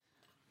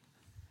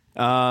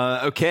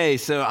Okay,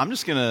 so I'm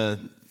just going to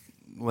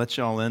let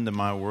y'all into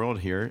my world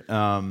here.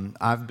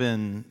 I've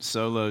been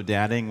solo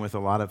dadding with a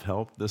lot of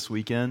help this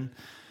weekend.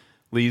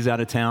 Lee's out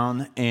of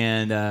town,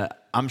 and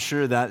I'm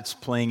sure that's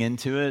playing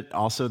into it.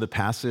 Also, the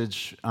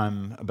passage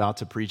I'm about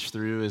to preach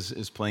through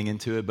is playing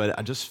into it, but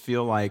I just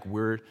feel like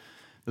this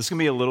is going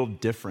to be a little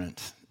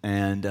different,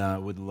 and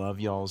would love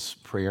y'all's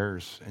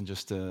prayers and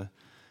just to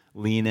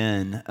lean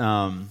in.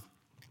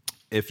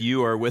 If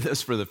you are with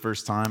us for the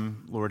first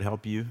time, Lord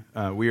help you.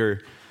 We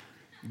are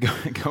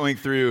going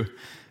through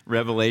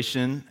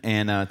Revelation,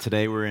 and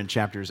today we're in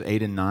chapters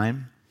 8 and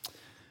 9.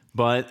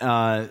 But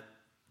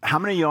how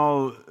many of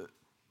y'all,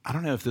 I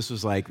don't know if this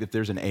was if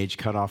there's an age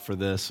cutoff for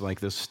this, like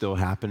this is still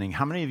happening.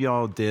 How many of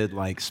y'all did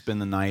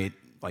spend the night,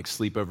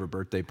 sleepover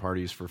birthday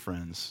parties for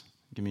friends?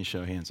 Give me a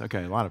show of hands.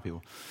 Okay, a lot of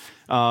people.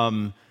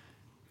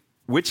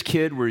 Which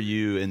kid were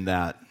you in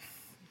that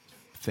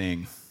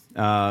thing?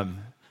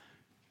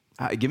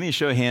 Give me a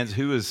show of hands.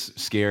 Who was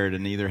scared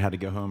and either had to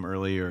go home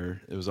early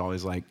or it was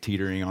always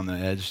teetering on the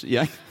edge?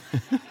 Yeah.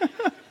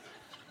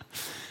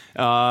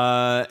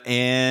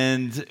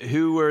 And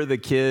who were the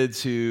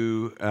kids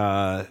who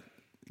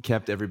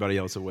kept everybody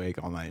else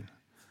awake all night?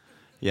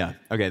 Yeah.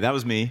 Okay, that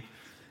was me.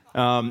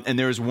 And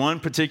there was one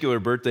particular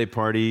birthday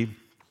party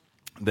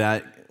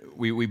that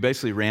we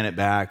basically ran it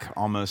back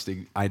almost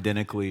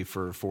identically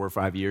for 4 or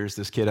 5 years.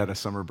 This kid had a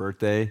summer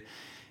birthday.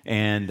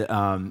 And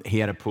he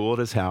had a pool at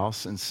his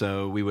house, and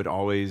so we would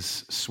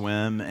always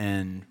swim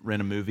and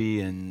rent a movie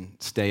and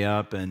stay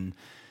up. And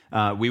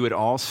we would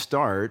all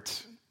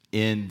start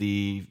in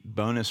the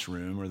bonus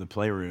room or the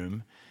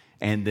playroom,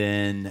 and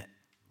then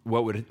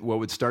what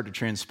would start to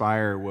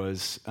transpire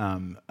was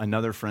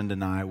another friend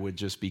and I would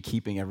just be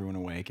keeping everyone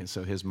awake. And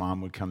so his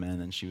mom would come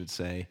in and she would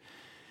say,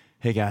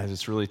 "Hey guys,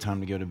 it's really time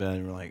to go to bed."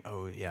 And we're like,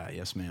 "Oh yeah,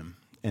 yes ma'am."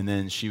 And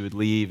then she would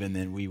leave, and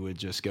then we would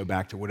just go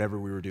back to whatever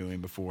we were doing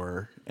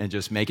before and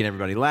just making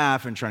everybody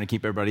laugh and trying to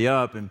keep everybody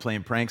up and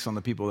playing pranks on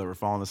the people that were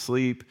falling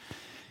asleep.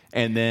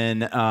 And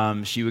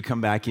then she would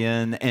come back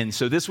in. And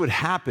so this would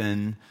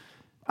happen.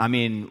 I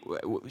mean,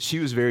 she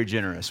was very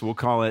generous. We'll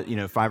call it,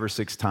 5 or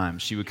 6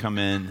 times. She would come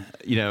in,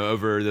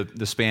 over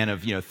the span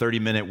of,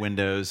 30-minute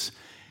windows.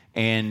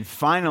 And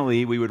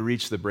finally, we would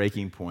reach the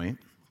breaking point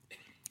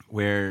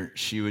where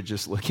she would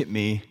just look at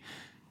me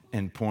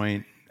and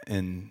point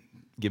and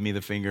give me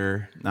the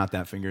finger, not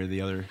that finger,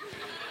 the other,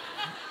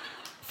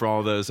 for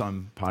all those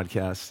on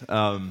podcasts.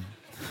 That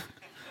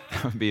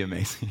would be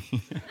amazing.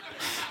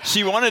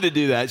 She wanted to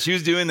do that. She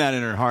was doing that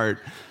in her heart.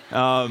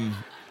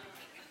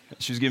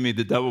 She was giving me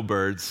the double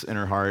birds in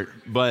her heart.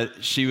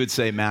 But she would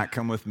say, "Matt,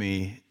 come with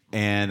me."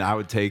 And I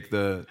would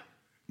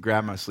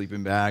grab my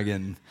sleeping bag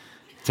and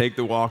take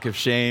the walk of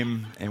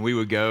shame. And we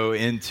would go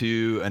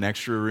into an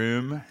extra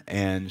room.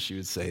 And she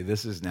would say,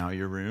 "This is now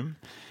your room.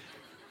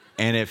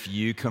 And if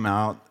you come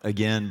out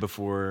again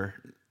before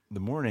the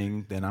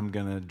morning, then I'm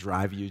going to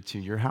drive you to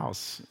your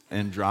house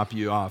and drop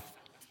you off.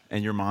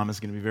 And your mom is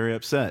going to be very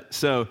upset."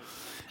 So,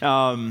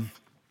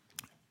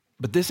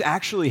 but this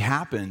actually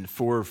happened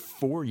for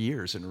 4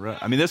 years in a row.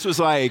 I mean, this was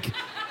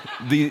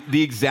the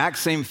exact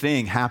same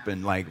thing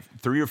happened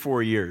 3 or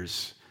 4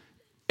 years.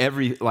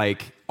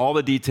 All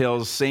the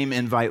details, same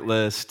invite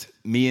list.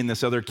 Me and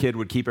this other kid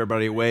would keep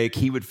everybody awake.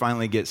 He would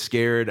finally get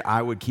scared.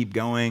 I would keep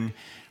going.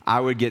 I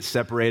would get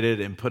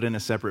separated and put in a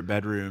separate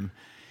bedroom.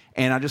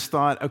 And I just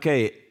thought,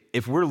 okay,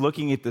 if we're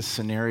looking at this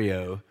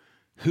scenario,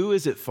 who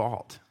is at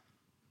fault?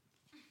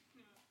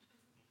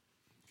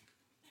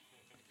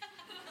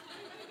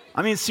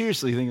 I mean,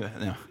 seriously, think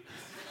about it.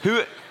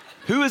 No.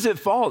 Who is at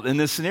fault in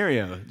this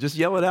scenario? Just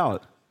yell it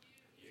out.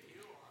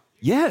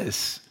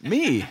 Yes,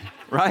 me,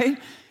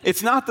 right?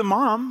 It's not the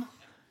mom.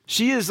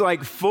 She is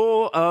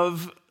full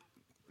of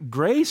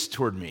grace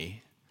toward me.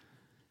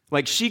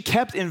 She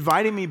kept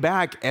inviting me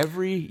back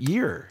every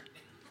year.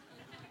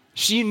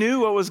 She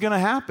knew what was going to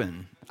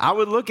happen. I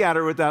would look at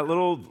her with that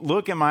little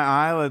look in my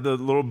eye, the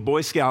little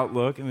Boy Scout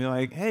look, and be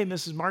like, "Hey,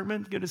 Mrs.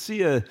 Markman, good to see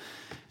you."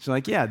 She's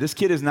like, "Yeah, this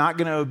kid is not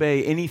going to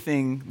obey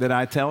anything that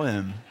I tell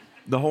him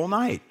the whole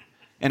night.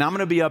 And I'm going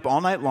to be up all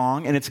night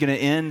long, and it's going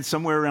to end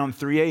somewhere around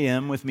 3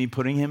 a.m. with me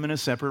putting him in a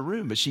separate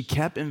room." But she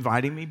kept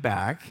inviting me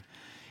back,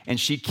 and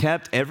she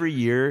kept every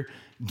year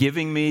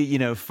giving me,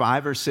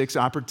 5 or 6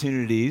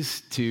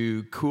 opportunities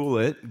to cool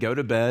it, go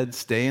to bed,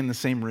 stay in the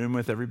same room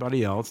with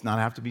everybody else, not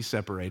have to be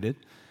separated.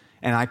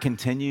 And I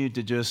continued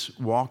to just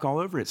walk all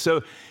over it.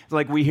 So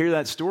we hear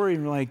that story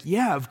and we're like,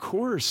 yeah, of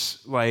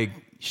course,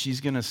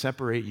 she's going to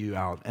separate you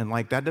out. And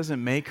that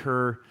doesn't make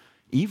her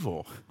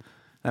evil.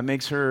 That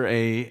makes her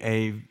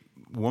a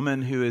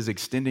woman who is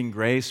extending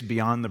grace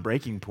beyond the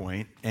breaking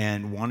point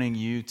and wanting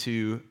you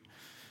to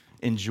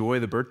enjoy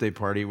the birthday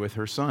party with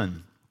her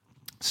son.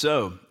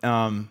 So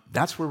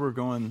that's where we're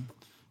going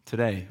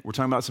today. We're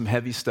talking about some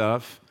heavy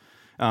stuff,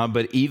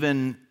 but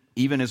even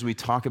as we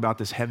talk about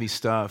this heavy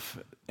stuff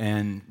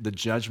and the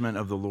judgment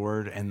of the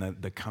Lord and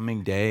the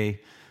coming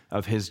day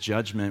of his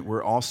judgment,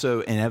 we're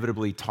also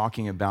inevitably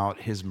talking about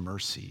his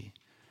mercy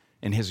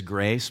and his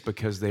grace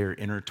because they are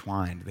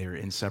intertwined, they are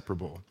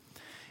inseparable.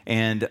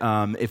 And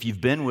if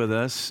you've been with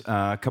us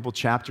a couple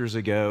chapters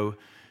ago,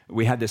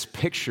 we had this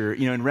picture.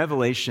 In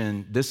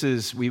Revelation,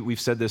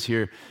 we've said this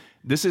here,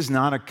 this is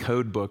not a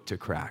code book to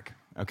crack,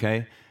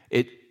 okay?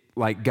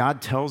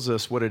 God tells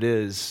us what it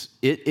is.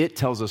 It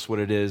tells us what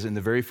it is in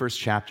the very first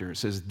chapter. It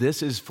says,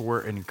 this is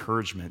for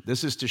encouragement.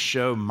 This is to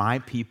show my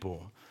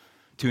people,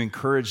 to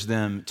encourage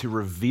them, to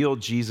reveal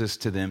Jesus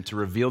to them, to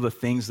reveal the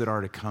things that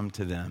are to come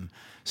to them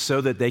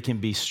so that they can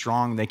be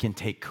strong, they can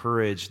take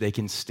courage, they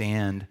can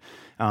stand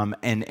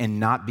and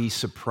not be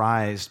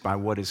surprised by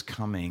what is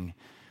coming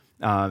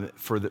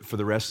for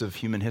the rest of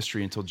human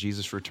history until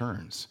Jesus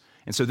returns.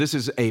 And so this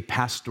is a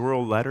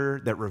pastoral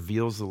letter that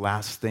reveals the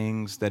last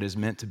things that is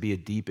meant to be a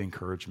deep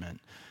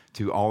encouragement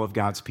to all of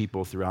God's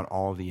people throughout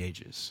all of the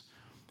ages.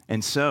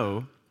 And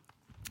so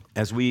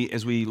as we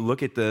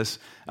look at this,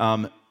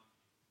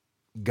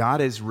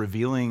 God is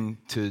revealing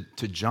to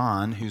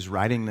John, who's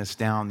writing this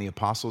down, the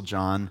Apostle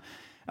John,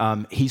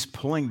 he's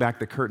pulling back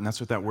the curtain. That's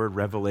what that word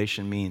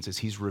revelation means, is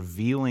he's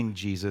revealing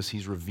Jesus.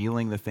 He's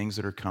revealing the things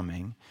that are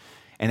coming.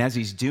 And as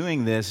he's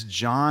doing this,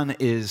 John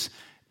is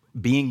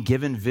being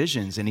given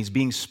visions, and he's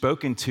being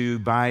spoken to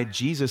by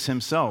Jesus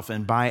himself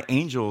and by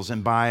angels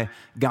and by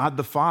God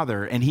the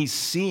Father. And he's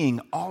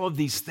seeing all of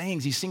these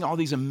things. He's seeing all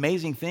these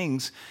amazing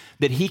things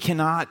that he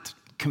cannot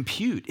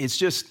compute. It's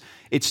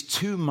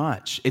too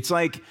much. It's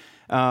like,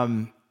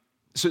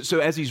 so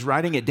as he's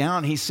writing it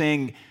down, he's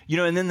saying,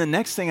 and then the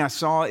next thing I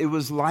saw, it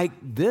was like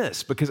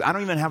this, because I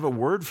don't even have a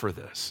word for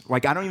this. I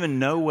don't even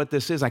know what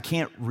this is. I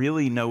can't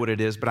really know what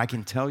it is, but I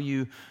can tell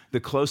you the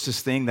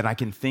closest thing that I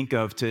can think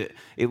of to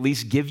at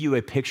least give you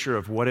a picture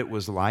of what it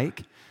was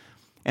like.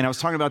 And I was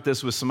talking about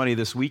this with somebody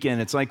this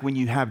weekend. It's like when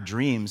you have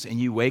dreams and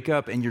you wake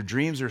up and your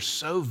dreams are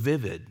so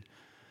vivid,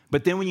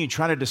 but then when you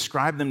try to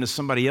describe them to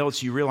somebody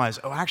else, you realize,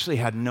 I actually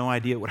had no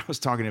idea what I was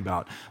talking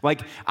about.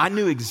 I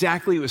knew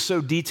exactly, it was so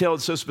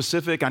detailed, so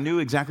specific. I knew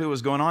exactly what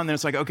was going on. Then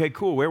it's like, okay,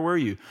 cool, where were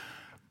you?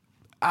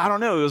 I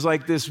don't know. It was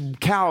like this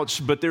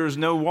couch, but there was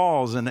no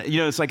walls. And,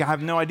 it's like I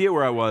have no idea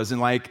where I was.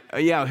 And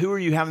who are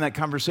you having that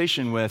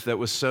conversation with that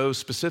was so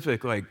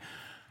specific? I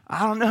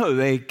don't know.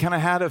 They kind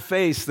of had a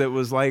face that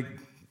was like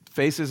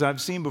faces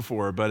I've seen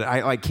before, but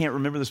I can't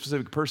remember the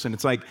specific person.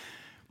 It's like,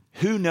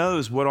 who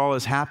knows what all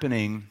is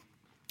happening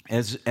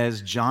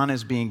as John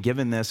is being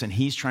given this, and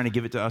he's trying to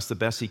give it to us the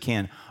best he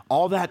can.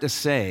 All that to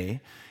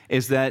say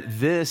is that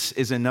this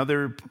is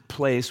another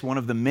place, one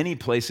of the many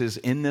places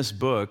in this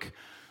book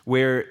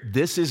where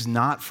this is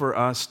not for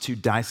us to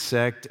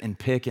dissect and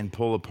pick and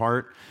pull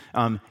apart.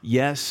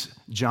 Yes,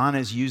 John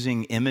is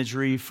using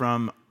imagery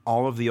from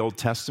all of the Old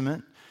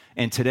Testament,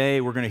 and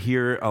today we're going to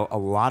hear a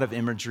lot of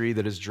imagery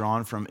that is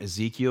drawn from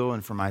Ezekiel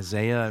and from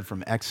Isaiah and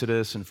from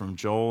Exodus and from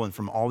Joel and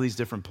from all these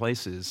different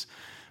places.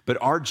 But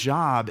our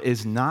job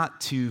is not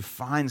to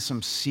find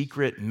some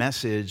secret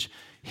message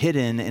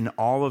hidden in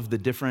all of the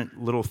different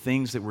little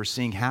things that we're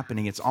seeing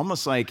happening. It's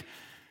almost like,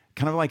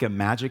 kind of like a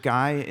magic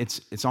eye.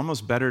 It's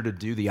almost better to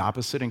do the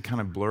opposite and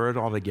kind of blur it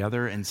all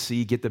together and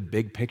get the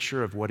big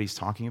picture of what he's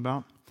talking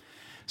about.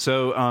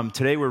 So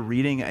today we're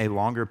reading a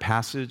longer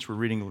passage. We're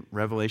reading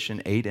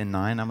Revelation 8 and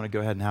 9. I'm going to go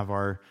ahead and have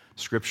our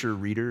scripture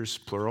readers,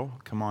 plural,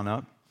 come on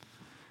up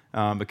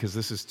because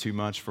this is too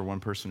much for one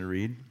person to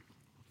read.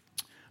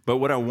 But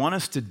what I want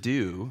us to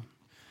do,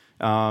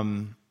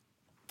 as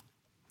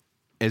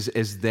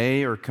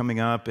they are coming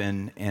up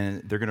and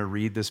they're going to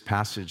read this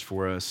passage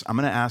for us, I'm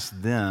going to ask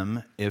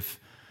them, if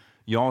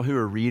y'all who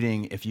are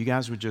reading, if you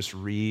guys would just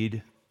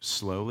read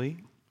slowly.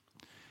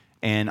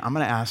 And I'm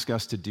going to ask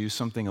us to do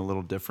something a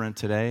little different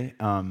today,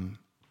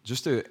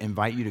 just to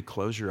invite you to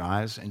close your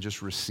eyes and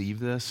just receive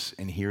this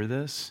and hear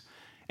this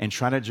and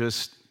try to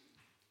just,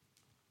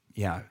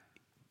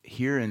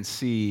 hear and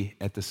see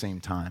at the same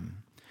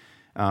time.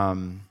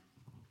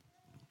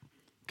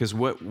 Because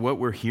what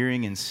we're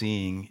hearing and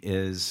seeing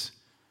is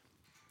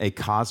a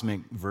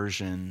cosmic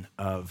version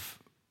of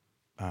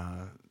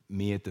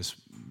me at this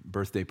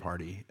birthday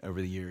party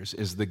over the years,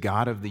 is the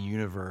God of the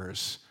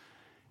universe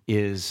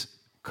is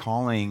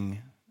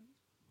calling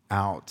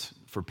out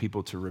for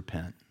people to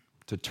repent,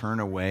 to turn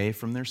away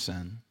from their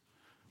sin,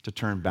 to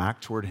turn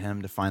back toward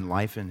him, to find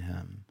life in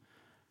him,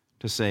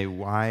 to say,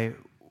 why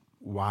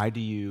do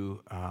you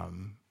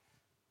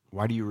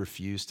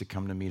refuse to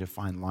come to me to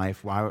find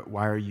life?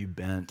 Why are you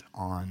bent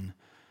on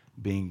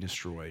being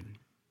destroyed?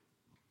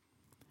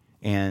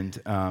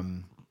 And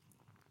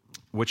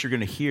what you're going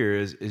to hear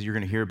is you're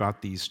going to hear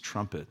about these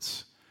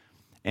trumpets.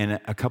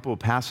 And a couple of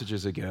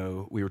passages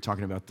ago, we were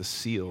talking about the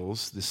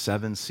seals, the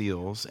 7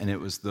 seals, and it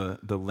was the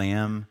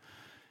Lamb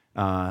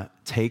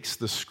takes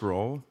the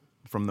scroll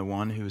from the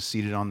one who is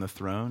seated on the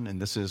throne,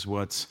 and this is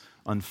what's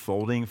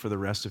unfolding for the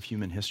rest of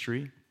human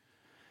history.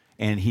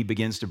 And he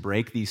begins to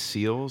break these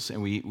seals,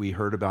 and we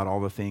heard about all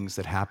the things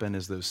that happened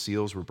as those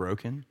seals were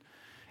broken.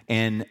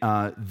 And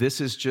this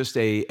is just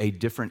a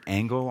different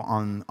angle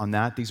on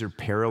that. These are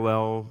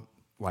parallel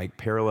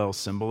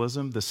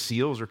symbolism. The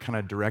seals are kind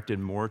of directed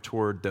more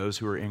toward those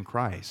who are in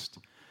Christ,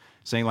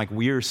 saying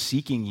we are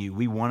seeking you.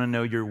 We want to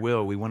know your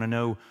will. We want to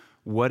know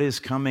what is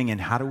coming and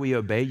how do we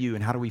obey you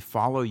and how do we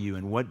follow you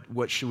and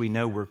what should we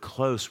know? We're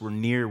close, we're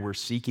near, we're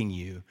seeking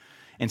you.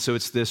 And so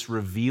it's this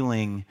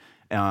revealing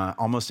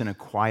almost in a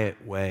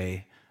quiet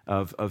way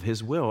of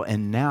his will.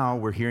 And now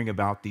we're hearing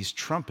about these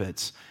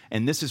trumpets.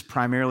 And this is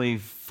primarily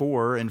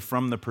for and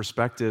from the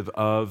perspective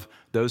of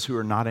those who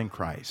are not in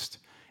Christ,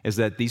 is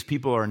that these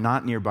people are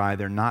not nearby,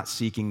 they're not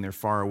seeking, they're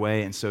far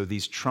away. And so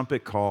these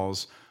trumpet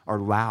calls are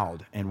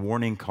loud and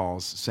warning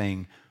calls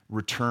saying,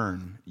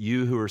 return,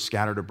 you who are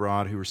scattered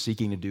abroad, who are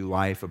seeking to do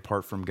life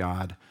apart from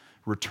God,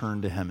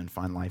 return to him and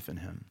find life in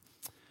him.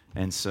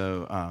 And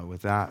so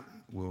with that,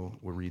 we'll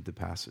read the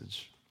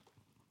passage.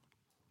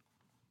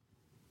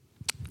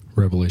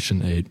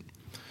 Revelation 8.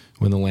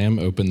 When the Lamb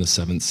opened the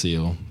seventh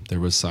seal, there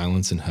was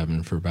silence in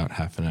heaven for about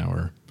half an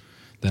hour.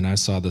 Then I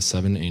saw the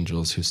 7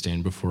 angels who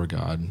stand before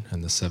God,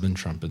 and the 7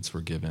 trumpets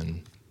were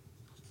given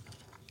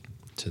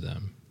to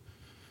them.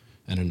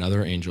 And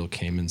another angel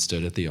came and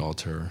stood at the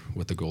altar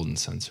with a golden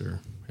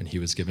censer, and he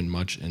was given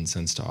much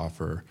incense to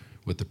offer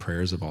with the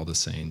prayers of all the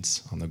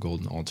saints on the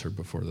golden altar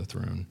before the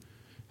throne.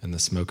 And the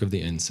smoke of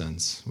the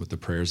incense, with the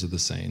prayers of the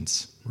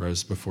saints,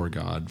 rose before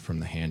God from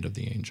the hand of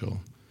the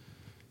angel.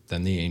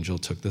 Then the angel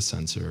took the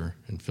censer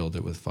and filled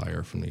it with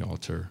fire from the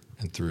altar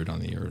and threw it on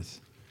the earth.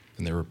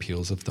 And there were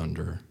peals of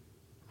thunder,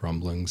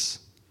 rumblings,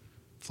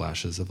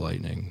 flashes of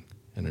lightning,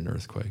 and an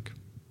earthquake.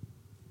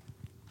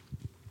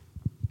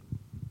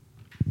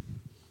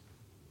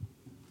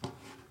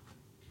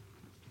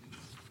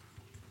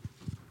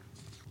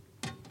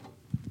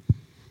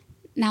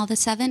 Now the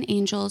 7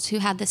 angels who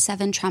had the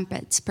 7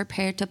 trumpets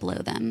prepared to blow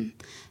them.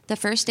 The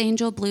first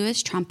angel blew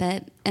his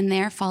trumpet, and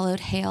there followed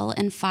hail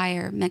and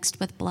fire mixed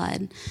with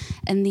blood,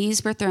 and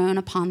these were thrown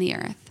upon the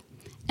earth.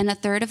 And a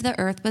third of the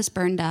earth was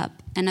burned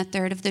up, and a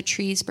third of the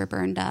trees were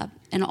burned up,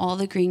 and all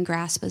the green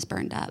grass was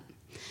burned up.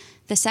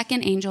 The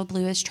second angel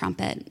blew his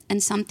trumpet,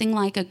 and something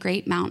like a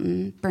great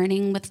mountain,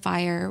 burning with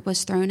fire,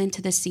 was thrown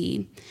into the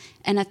sea,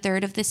 and a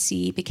third of the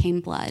sea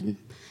became blood.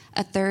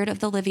 A third of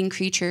the living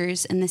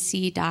creatures in the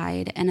sea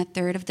died, and a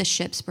third of the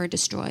ships were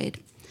destroyed.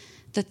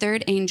 The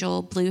third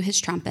angel blew his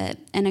trumpet,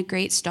 and a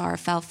great star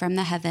fell from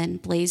the heaven,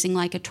 blazing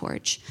like a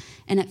torch,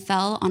 and it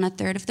fell on a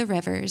third of the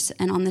rivers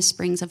and on the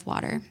springs of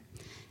water.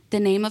 The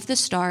name of the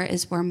star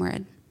is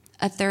Wormwood.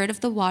 A third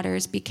of the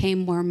waters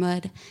became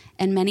wormwood,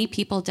 and many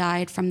people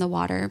died from the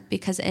water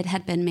because it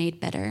had been made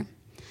bitter.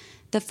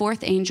 The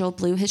fourth angel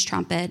blew his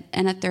trumpet,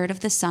 and a third of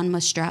the sun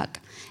was struck,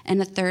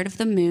 and a third of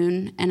the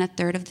moon, and a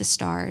third of the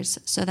stars,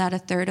 so that a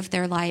third of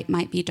their light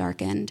might be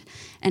darkened,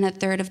 and a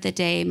third of the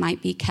day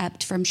might be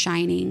kept from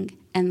shining,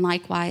 and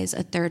likewise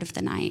a third of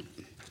the night.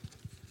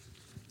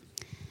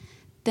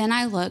 Then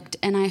I looked,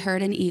 and I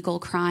heard an eagle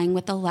crying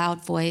with a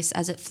loud voice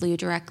as it flew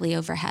directly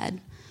overhead.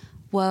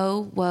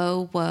 Woe,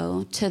 woe,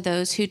 woe to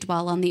those who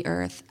dwell on the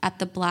earth at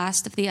the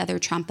blast of the other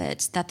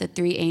trumpets that the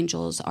 3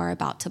 angels are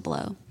about to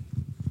blow.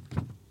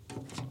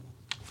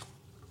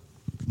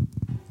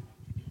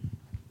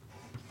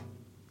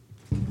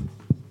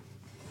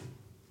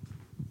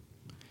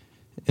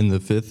 And the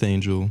 5th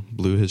angel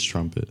blew his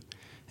trumpet,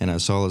 and I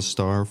saw a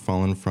star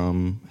fallen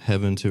from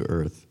heaven to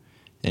earth,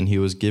 and he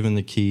was given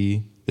the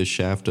key, the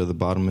shaft of the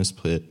bottomless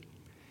pit.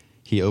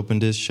 He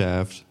opened his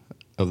shaft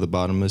of the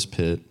bottomless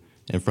pit,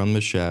 and from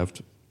the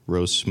shaft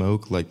rose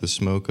smoke like the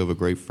smoke of a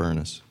great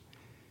furnace.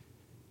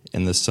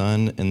 And the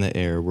sun and the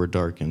air were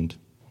darkened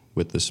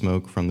with the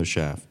smoke from the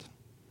shaft.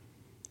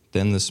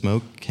 Then the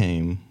smoke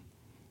came,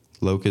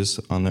 locusts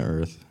on the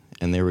earth,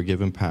 and they were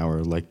given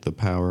power like the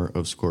power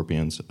of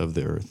scorpions of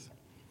the earth.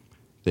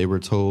 They were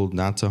told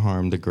not to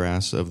harm the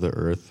grass of the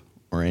earth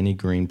or any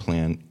green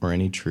plant or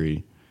any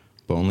tree,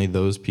 but only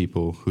those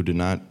people who do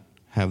not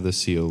have the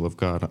seal of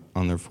God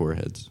on their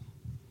foreheads.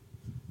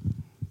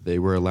 They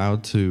were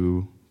allowed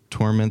to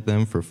torment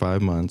them for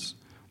 5 months,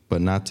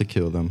 but not to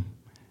kill them.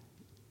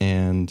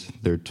 And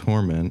their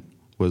torment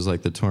was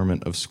like the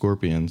torment of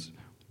scorpions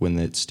when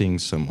it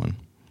stings someone.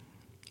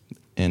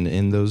 And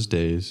in those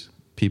days,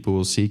 people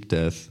will seek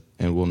death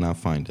and will not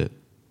find it.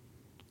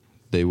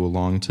 They will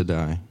long to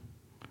die,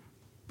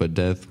 but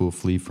death will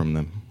flee from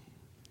them.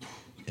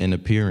 In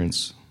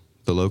appearance,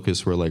 the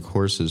locusts were like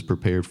horses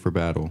prepared for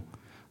battle.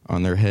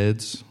 On their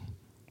heads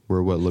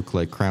were what looked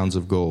like crowns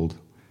of gold.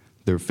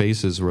 Their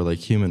faces were like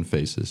human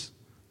faces.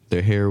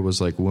 Their hair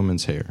was like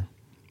women's hair,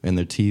 and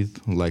their teeth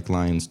like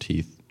lions'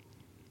 teeth.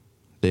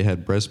 They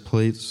had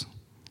breastplates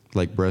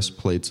like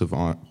breastplates of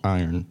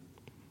iron,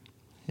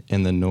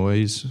 and the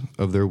noise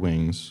of their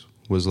wings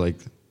was like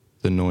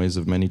the noise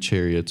of many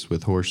chariots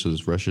with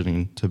horses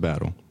rushing to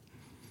battle.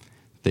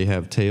 They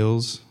have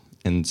tails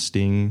and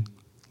sting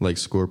like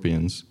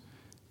scorpions,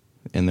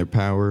 and their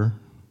power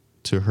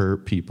to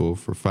hurt people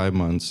for 5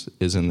 months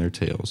is in their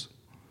tails.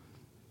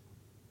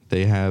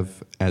 They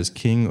have as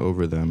king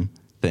over them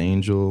the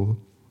angel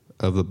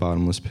of the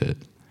bottomless pit.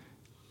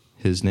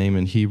 His name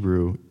in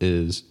Hebrew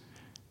is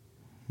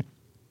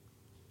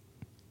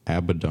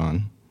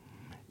Abaddon.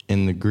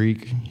 In the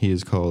Greek, he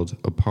is called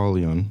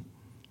Apollyon.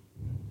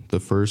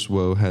 The first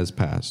woe has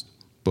passed.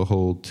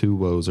 Behold, 2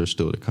 woes are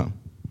still to come.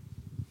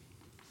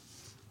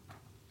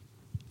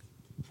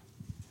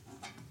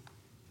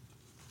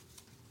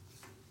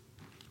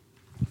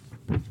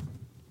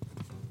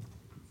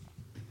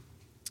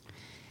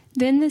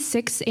 Then the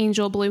sixth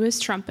angel blew his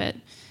trumpet,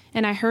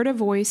 and I heard a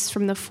voice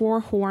from the four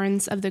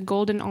horns of the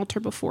golden altar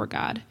before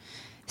God,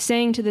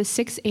 saying to the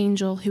sixth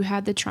angel who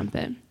had the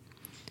trumpet,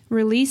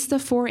 "Release the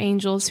four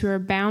angels who are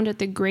bound at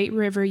the great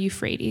river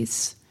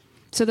Euphrates."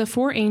 So the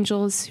four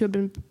angels who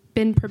had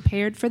been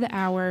prepared for the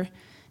hour,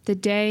 the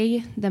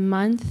day, the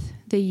month,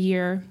 the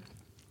year,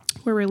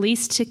 were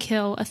released to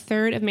kill a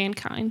third of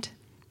mankind.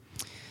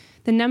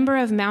 The number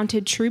of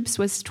mounted troops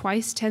was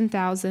twice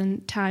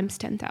 10,000 times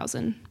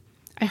 10,000.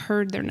 I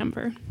heard their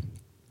number.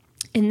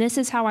 And this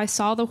is how I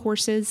saw the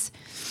horses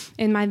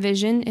in my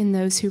vision and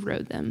those who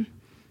rode them.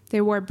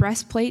 They wore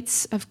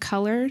breastplates of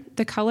color,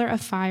 the color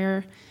of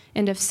fire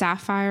and of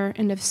sapphire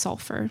and of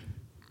sulfur.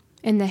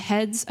 And the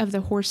heads of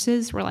the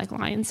horses were like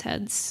lions'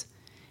 heads.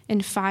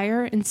 And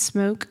fire and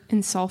smoke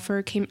and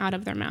sulfur came out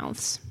of their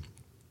mouths.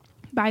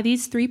 By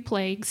these three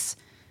plagues,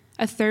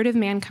 a third of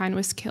mankind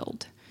was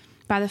killed,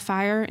 by the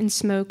fire and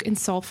smoke and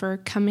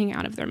sulfur coming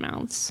out of their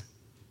mouths.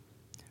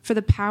 For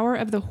the power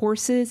of the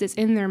horses is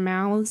in their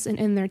mouths and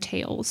in their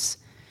tails,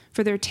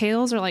 for their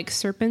tails are like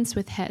serpents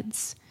with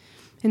heads,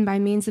 and by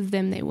means of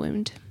them they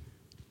wound.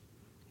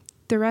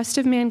 The rest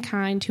of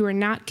mankind who were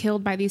not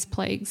killed by these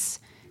plagues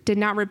did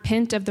not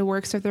repent of the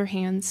works of their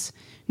hands,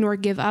 nor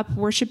give up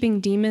worshiping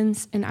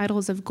demons and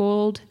idols of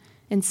gold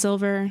and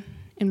silver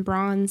and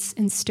bronze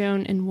and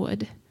stone and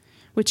wood,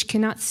 which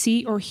cannot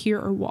see or hear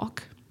or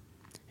walk.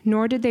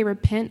 Nor did they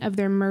repent of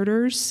their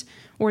murders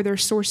or their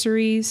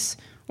sorceries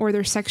or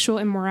their sexual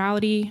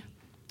immorality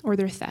or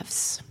their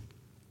thefts.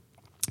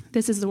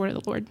 This is the word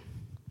of the Lord.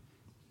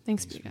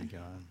 Thanks be to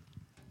God.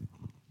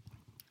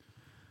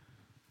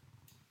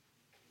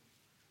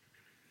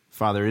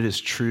 Father, it is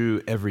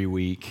true every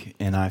week,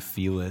 and I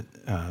feel it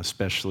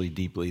especially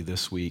deeply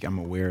this week. I'm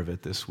aware of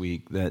it this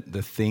week, that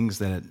the things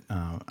that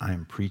I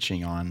am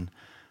preaching on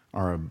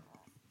are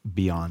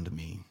beyond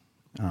me.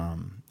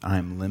 I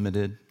am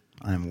limited.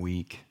 I am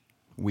weak.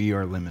 We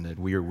are limited.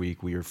 We are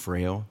weak. We are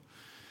frail.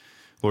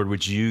 Lord,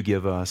 would you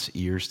give us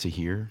ears to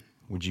hear?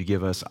 Would you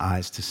give us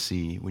eyes to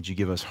see? Would you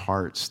give us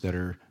hearts that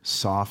are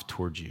soft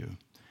toward you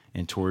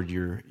and toward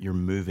your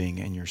moving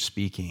and your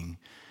speaking?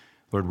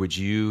 Lord, would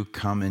you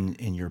come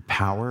in your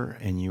power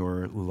and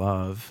your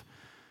love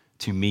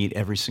to meet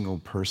every single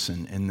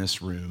person in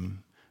this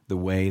room the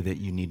way that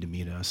you need to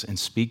meet us, and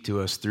speak to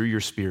us through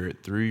your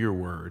Spirit, through your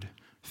word,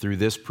 through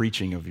this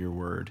preaching of your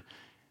word,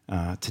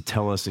 to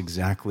tell us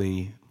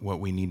exactly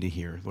what we need to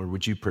hear. Lord,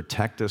 would you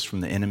protect us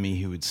from the enemy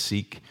who would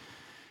seek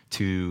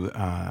to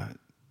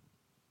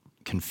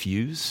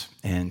confuse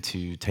and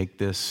to take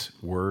this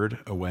word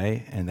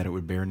away and that it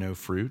would bear no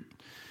fruit.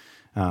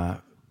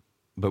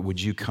 But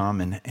would you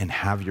come and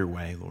have your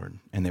way, Lord,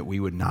 and that we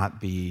would not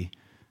be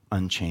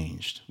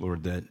unchanged,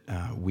 Lord, that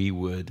we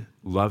would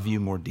love you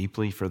more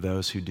deeply for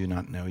those who do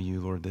not know you,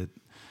 Lord,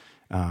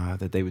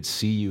 that they would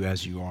see you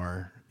as you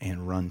are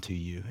and run to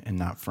you and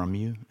not from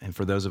you. And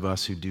for those of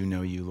us who do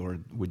know you,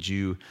 Lord, would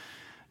you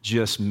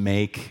just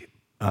make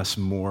us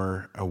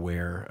more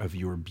aware of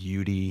your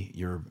beauty,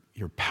 your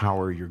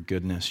power, your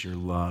goodness, your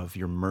love,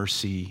 your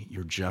mercy,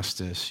 your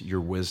justice,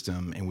 your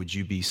wisdom, and would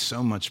you be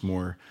so much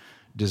more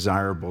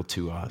desirable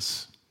to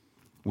us?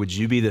 Would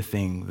you be the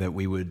thing that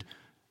we would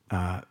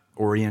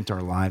orient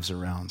our lives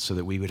around so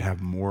that we would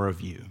have more of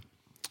you?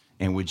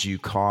 And would you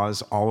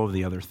cause all of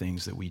the other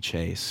things that we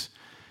chase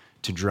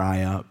to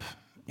dry up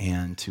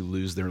and to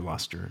lose their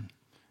luster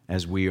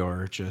as we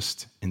are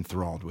just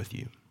enthralled with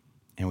you?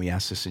 And we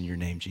ask this in your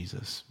name,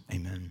 Jesus.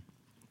 Amen.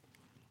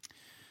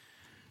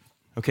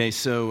 Okay,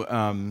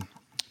 so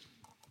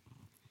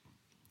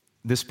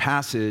this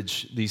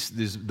passage,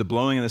 the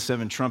blowing of the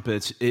seven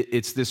trumpets,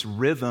 it's this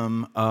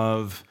rhythm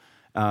of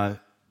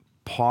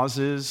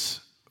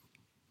pauses,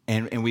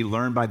 and we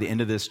learn by the end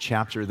of this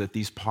chapter that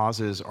these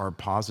pauses are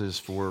pauses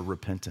for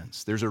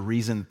repentance. There's a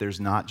reason that there's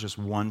not just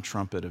one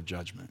trumpet of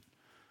judgment.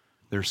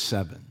 There's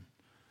seven,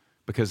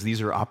 because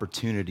these are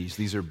opportunities,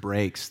 these are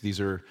breaks,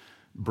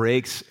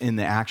 breaks in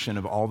the action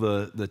of all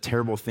the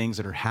terrible things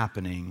that are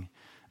happening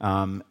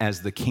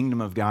as the kingdom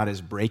of God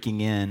is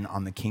breaking in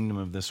on the kingdom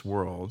of this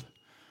world.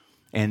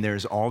 And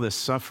there's all this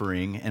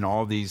suffering and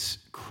all these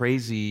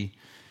crazy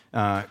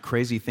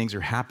things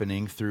are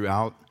happening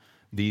throughout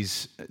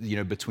these,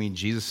 between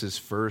Jesus'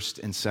 first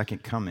and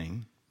second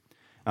coming.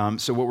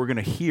 So what we're going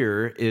to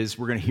hear is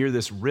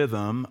this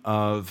rhythm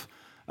of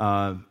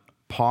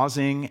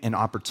pausing and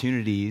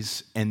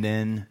opportunities and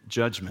then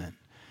judgment.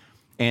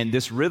 And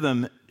this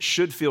rhythm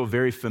should feel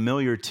very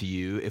familiar to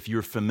you if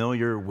you're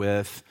familiar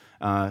with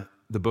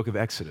the book of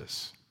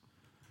Exodus,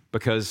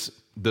 because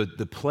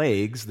the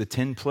plagues, the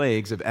 10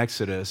 plagues of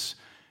Exodus,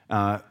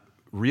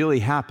 really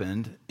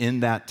happened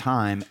in that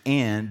time,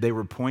 and they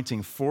were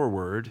pointing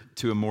forward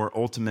to a more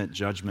ultimate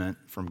judgment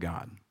from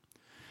God.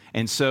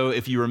 And so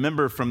if you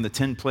remember from the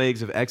 10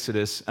 plagues of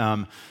Exodus,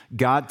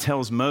 God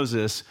tells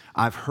Moses,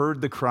 "I've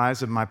heard the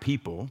cries of my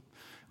people,"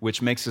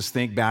 which makes us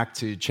think back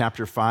to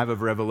chapter 5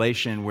 of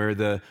Revelation, where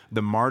the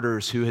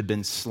martyrs who had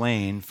been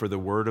slain for the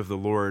word of the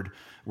Lord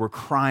were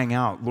crying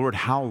out, "Lord,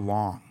 how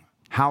long?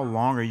 How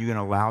long are you going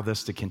to allow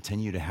this to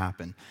continue to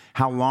happen?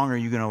 How long are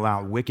you going to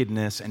allow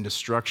wickedness and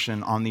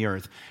destruction on the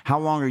earth? How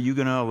long are you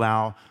going to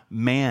allow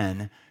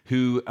man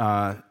who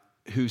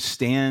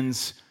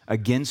stands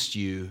against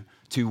you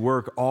to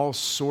work all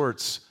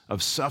sorts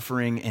of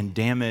suffering and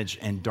damage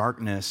and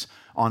darkness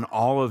on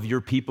all of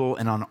your people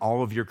and on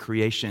all of your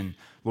creation?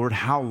 Lord,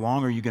 how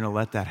long are you going to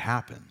let that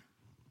happen?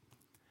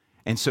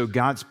 And so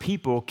God's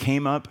people's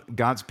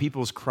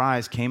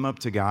cries came up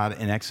to God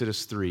in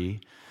Exodus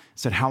 3,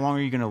 said, how long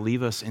are you going to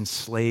leave us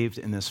enslaved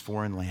in this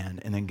foreign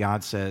land? And then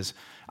God says,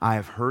 I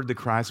have heard the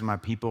cries of my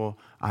people.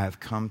 I have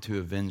come to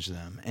avenge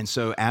them. And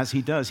so as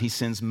he does, he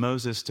sends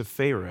Moses to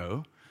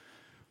Pharaoh,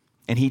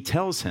 and he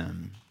tells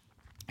him,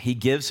 he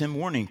gives him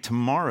warning,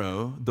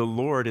 tomorrow the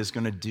Lord is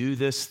going to do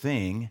this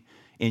thing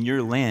in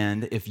your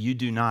land if you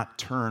do not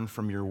turn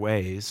from your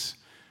ways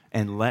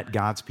and let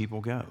God's people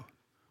go.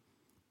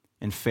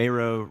 And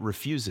Pharaoh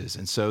refuses.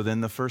 And so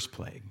then the first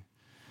plague.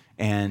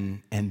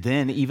 And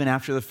then even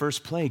after the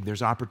first plague,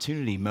 there's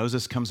opportunity.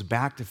 Moses comes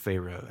back to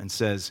Pharaoh and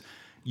says,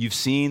 you've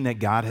seen that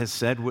God has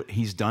said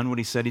he's done what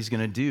he said he's going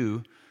to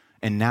do,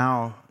 and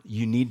now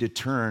you need to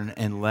turn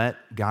and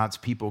let God's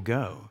people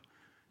go.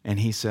 And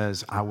he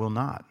says, I will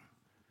not.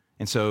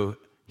 And so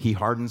he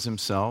hardens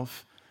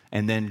himself,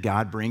 and then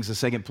God brings the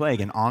second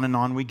plague, and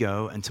on we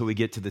go until we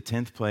get to the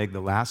 10th plague, the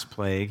last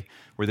plague,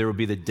 where there will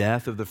be the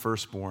death of the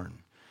firstborn.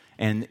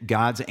 And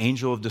God's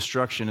angel of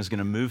destruction is going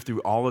to move through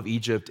all of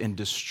Egypt and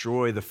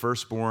destroy the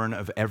firstborn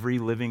of every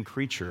living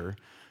creature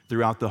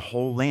throughout the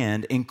whole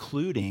land,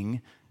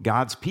 including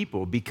God's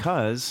people,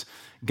 because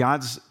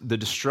the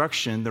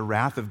destruction, the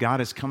wrath of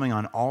God is coming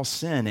on all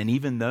sin, and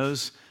even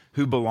those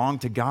who belong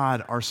to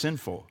God are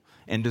sinful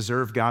and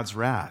deserve God's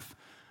wrath.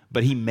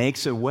 But he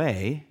makes a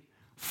way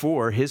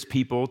for his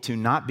people to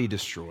not be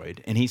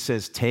destroyed. And he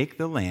says, take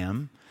the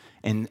lamb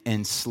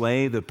and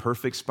slay the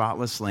perfect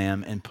spotless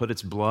lamb and put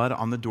its blood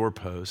on the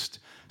doorpost,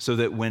 so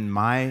that when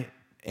my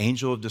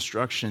angel of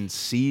destruction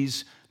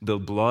sees the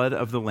blood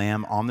of the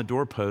lamb on the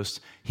doorpost,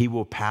 he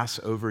will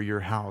pass over your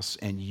house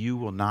and you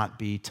will not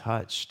be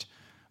touched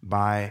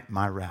by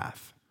my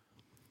wrath.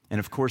 And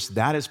of course,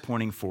 that is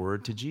pointing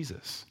forward to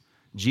Jesus.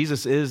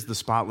 Jesus is the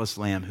spotless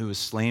lamb who is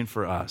slain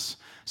for us,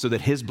 so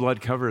that his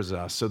blood covers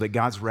us, so that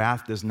God's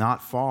wrath does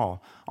not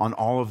fall on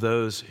all of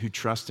those who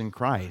trust in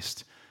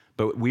Christ.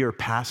 But we are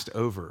passed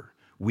over.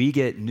 We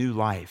get new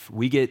life.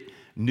 We get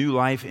new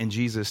life in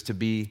Jesus to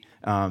be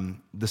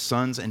the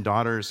sons and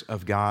daughters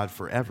of God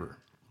forever.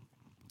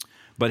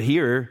 But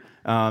here,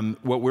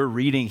 what we're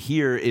reading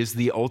here is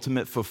the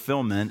ultimate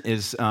fulfillment,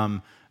 is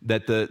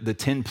that the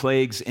 10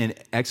 plagues in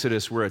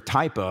Exodus were a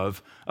type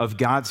of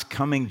God's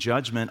coming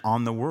judgment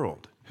on the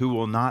world, who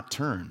will not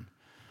turn.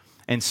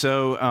 And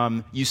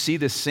so you see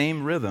the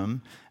same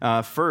rhythm.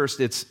 First,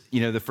 it's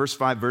the first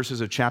 5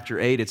 verses of chapter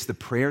 8, it's the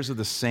prayers of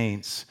the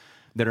saints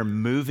that are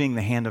moving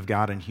the hand of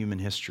God in human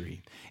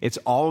history. It's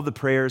all of the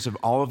prayers of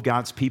all of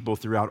God's people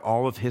throughout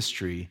all of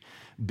history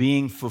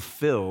being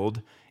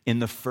fulfilled in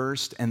the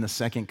first and the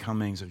second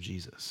comings of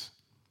Jesus.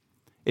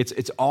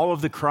 It's all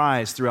of the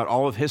cries throughout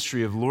all of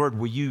history of, Lord,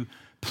 will you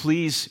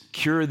please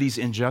cure these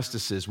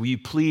injustices? Will you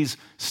please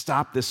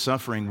stop this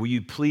suffering? Will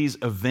you please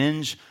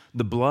avenge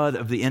the blood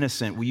of the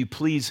innocent? Will you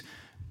please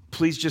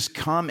just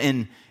come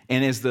and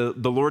as the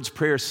Lord's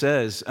Prayer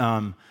says,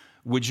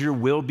 would your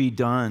will be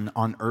done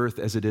on earth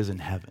as it is in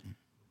heaven?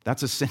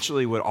 That's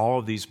essentially what all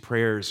of these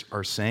prayers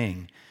are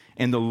saying.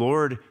 And the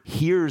Lord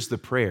hears the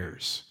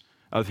prayers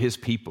of his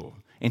people,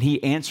 and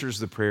he answers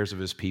the prayers of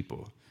his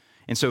people.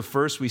 And so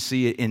first we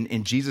see it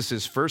in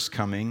Jesus' first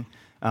coming,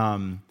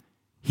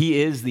 he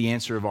is the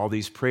answer of all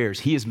these prayers.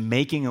 He is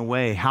making a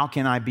way. How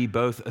can I be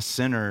both a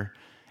sinner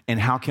and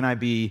how can I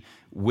be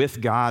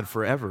with God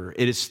forever?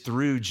 It is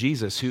through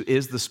Jesus, who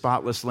is the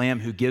spotless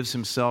lamb, who gives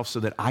himself so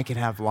that I could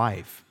have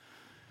life.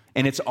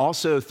 And it's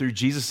also through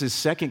Jesus'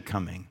 second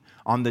coming,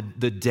 on the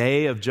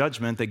day of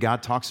judgment that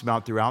God talks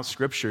about throughout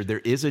Scripture. There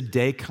is a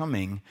day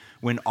coming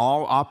when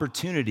all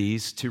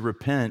opportunities to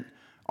repent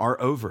are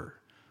over.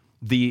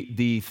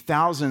 The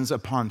thousands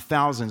upon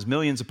thousands,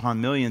 millions upon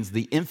millions,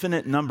 the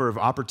infinite number of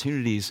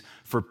opportunities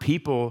for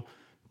people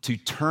to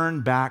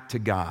turn back to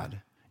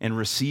God and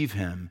receive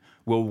him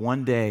will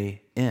one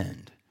day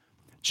end.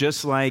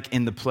 Just like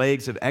in the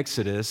plagues of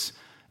Exodus,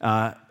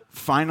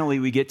 finally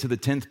we get to the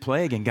 10th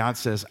plague and God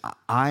says,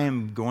 I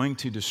am going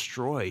to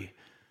destroy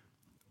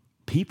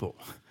people.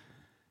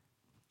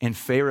 And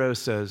Pharaoh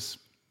says,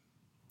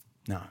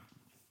 no,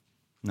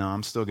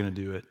 I'm still going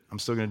to do it. I'm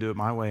still going to do it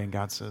my way. And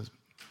God says,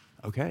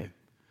 okay.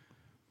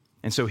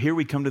 And so here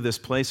we come to this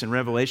place in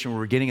Revelation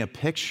where we're getting a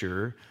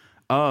picture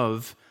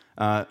of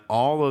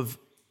all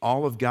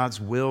of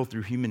God's will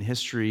through human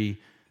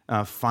history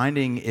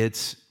finding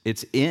its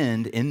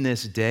end in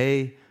this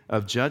day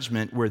of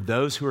judgment, where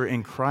those who are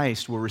in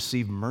Christ will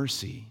receive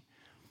mercy,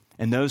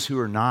 and those who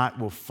are not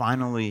will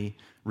finally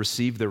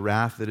receive the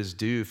wrath that is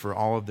due for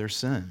all of their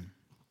sin.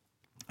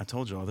 I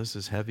told you all this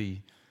is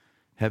heavy,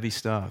 heavy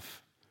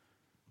stuff.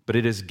 But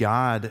it is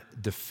God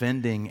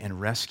defending and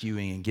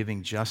rescuing and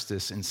giving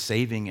justice and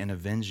saving and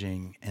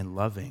avenging and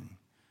loving.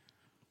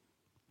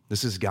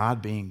 This is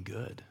God being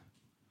good.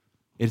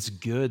 It's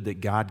good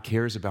that God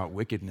cares about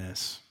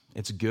wickedness.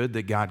 It's good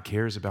that God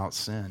cares about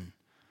sin.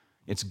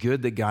 It's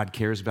good that God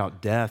cares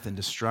about death and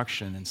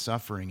destruction and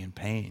suffering and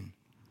pain.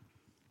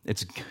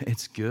 It's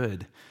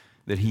good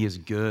that he is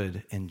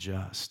good and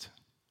just.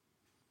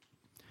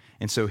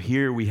 And so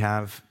here we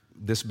have,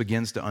 this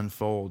begins to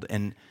unfold.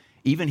 And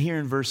even here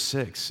in verse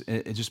 6,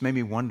 it just made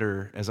me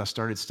wonder as I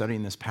started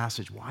studying this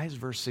passage, why is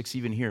verse 6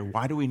 even here?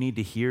 Why do we need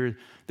to hear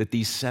that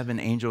these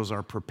 7 angels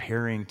are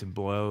preparing to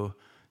blow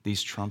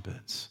these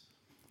trumpets?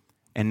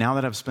 And now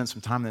that I've spent some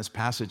time in this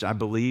passage, I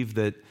believe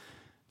that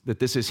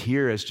this is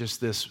here as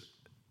just this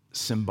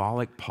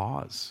symbolic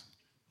pause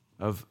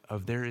of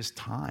there is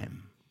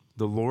time.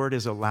 The Lord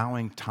is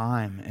allowing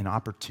time and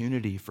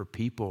opportunity for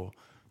people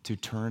to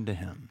turn to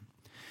him.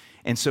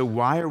 And so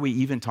why are we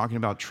even talking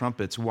about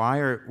trumpets? Why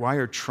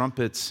are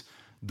trumpets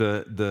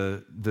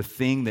the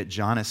thing that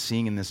John is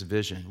seeing in this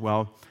vision?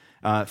 Well,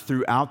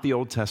 throughout the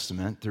Old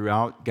Testament,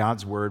 throughout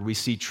God's word, we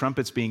see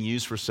trumpets being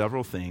used for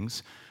several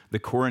things. The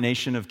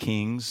coronation of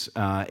kings,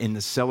 in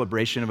the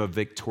celebration of a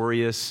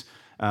victorious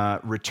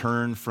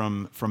return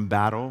from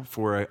battle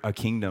for a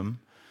kingdom,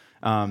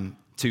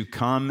 to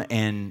come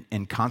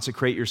and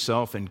consecrate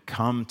yourself and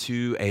come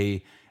to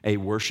a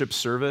worship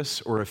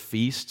service or a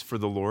feast for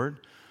the Lord.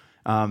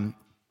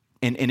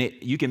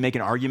 You can make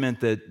an argument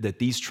that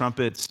these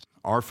trumpets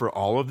are for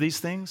all of these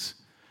things,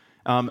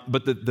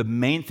 but the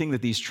main thing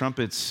that these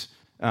trumpets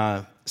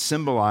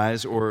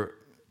symbolize, or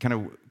kind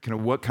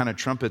of what kind of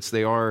trumpets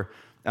they are,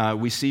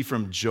 we see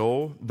from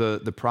Joel,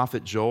 the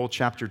prophet Joel,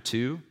 chapter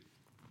 2,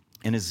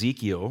 and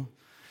Ezekiel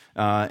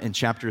in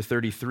chapter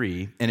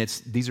 33,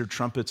 and these are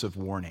trumpets of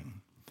warning.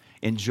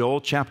 In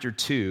Joel chapter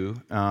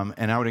 2,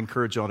 and I would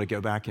encourage y'all to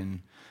go back and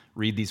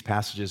read these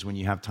passages when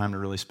you have time to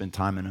really spend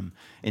time in them.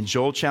 In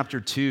Joel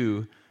chapter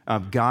 2,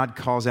 God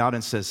calls out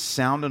and says,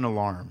 "Sound an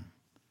alarm.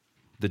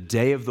 The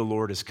day of the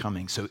Lord is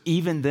coming." So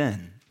even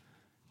then,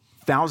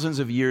 thousands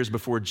of years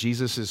before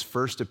Jesus'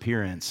 first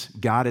appearance,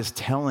 God is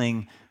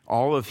telling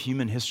all of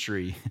human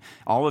history,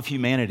 all of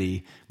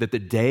humanity, that the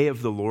day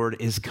of the Lord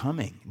is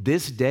coming.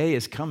 This day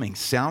is coming.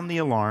 Sound the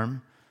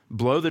alarm,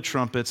 blow the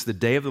trumpets. The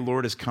day of the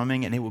Lord is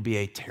coming, and it will be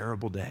a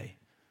terrible day.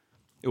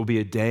 It will be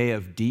a day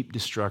of deep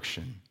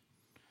destruction.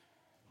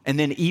 And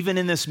then even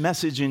in this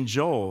message in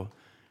Joel,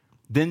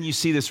 then you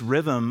see this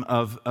rhythm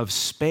of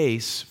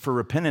space for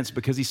repentance,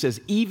 because he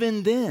says,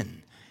 even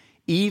then,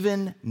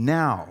 even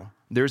now,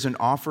 there's an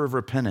offer of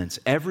repentance.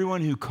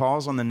 Everyone who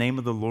calls on the name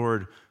of the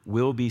Lord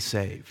will be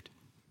saved.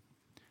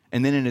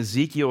 And then in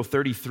Ezekiel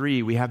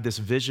 33, we have this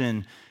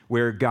vision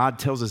where God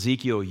tells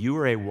Ezekiel, you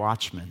are a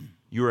watchman.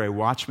 You are a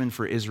watchman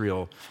for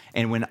Israel.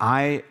 And when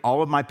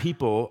all of my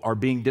people are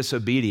being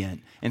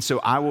disobedient, and so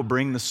I will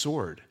bring the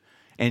sword.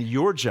 And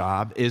your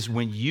job is,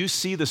 when you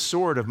see the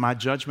sword of my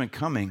judgment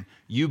coming,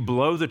 you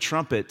blow the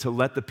trumpet to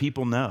let the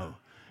people know.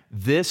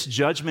 This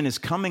judgment is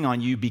coming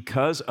on you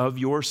because of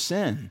your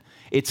sin.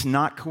 It's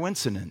not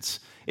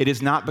coincidence. It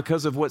is not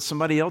because of what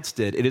somebody else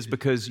did. It is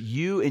because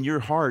you in your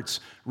hearts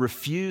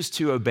refuse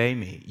to obey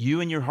me. You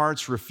in your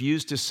hearts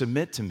refuse to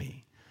submit to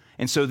me.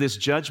 And so this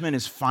judgment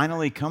is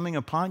finally coming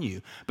upon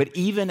you. But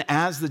even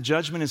as the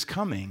judgment is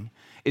coming,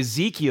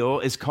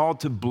 Ezekiel is called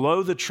to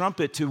blow the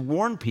trumpet to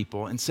warn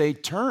people and say,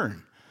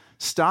 turn,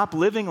 stop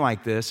living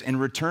like this and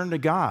return to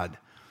God.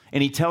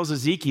 And he tells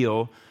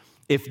Ezekiel,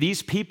 if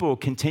these people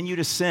continue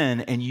to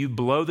sin and you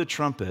blow the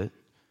trumpet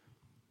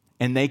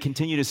and they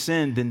continue to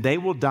sin, then they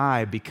will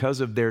die because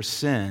of their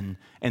sin,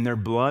 and their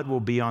blood will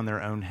be on their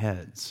own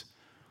heads.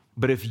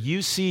 But if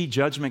you see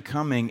judgment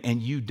coming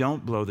and you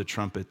don't blow the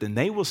trumpet, then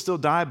they will still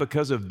die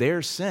because of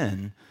their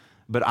sin,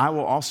 but I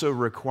will also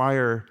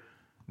require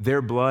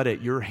their blood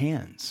at your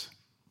hands,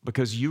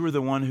 because you were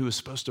the one who was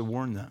supposed to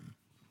warn them.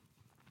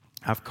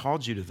 I've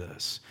called you to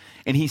this.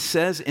 And he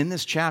says in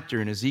this chapter,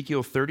 in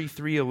Ezekiel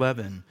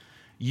 33:11,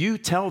 you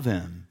tell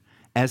them,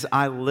 as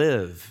I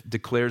live,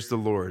 declares the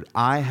Lord,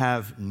 I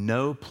have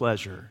no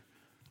pleasure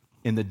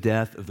in the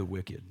death of the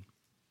wicked.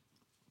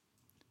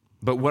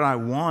 But what I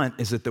want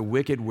is that the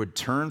wicked would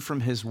turn from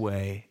his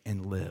way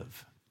and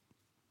live.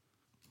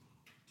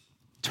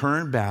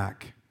 Turn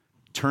back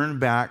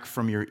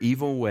from your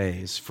evil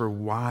ways, for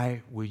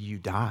why will you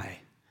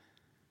die?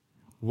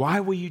 Why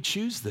will you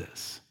choose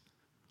this?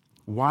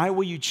 Why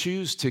will you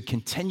choose to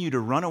continue to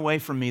run away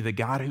from me, the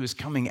God who is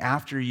coming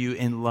after you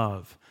in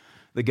love,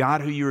 the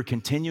God who you are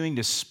continuing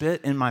to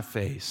spit in my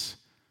face,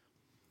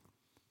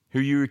 who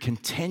you are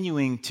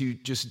continuing to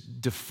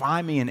just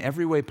defy me in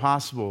every way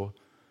possible,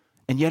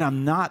 and yet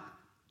I'm not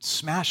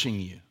smashing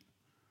you.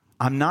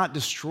 I'm not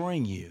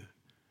destroying you.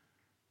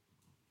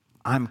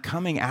 I'm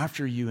coming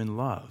after you in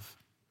love.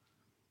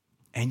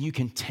 And you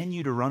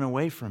continue to run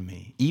away from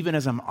me, even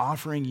as I'm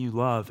offering you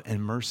love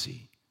and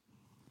mercy.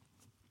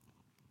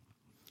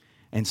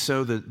 And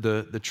so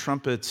the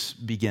trumpets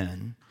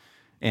begin.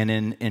 And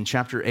in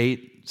chapter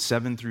 8,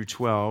 7 through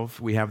 12,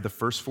 we have the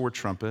first 4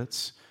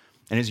 trumpets.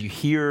 And as you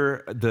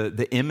hear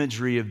the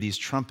imagery of these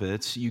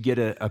trumpets, you get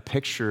a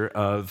picture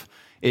of,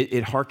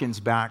 it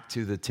harkens back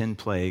to the 10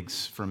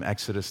 plagues from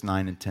Exodus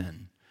 9 and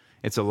 10.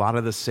 It's a lot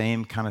of the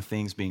same kind of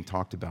things being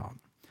talked about.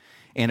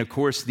 And of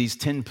course, these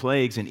 10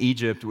 plagues in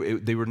Egypt,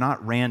 they were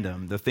not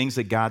random. The things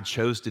that God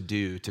chose to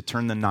do, to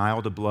turn the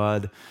Nile to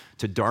blood,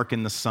 to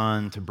darken the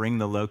sun, to bring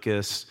the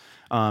locusts,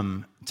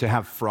 to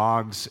have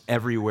frogs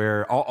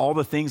everywhere, all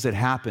the things that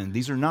happened,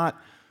 these are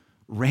not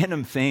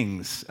random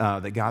things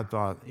that God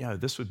thought, yeah,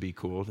 this would be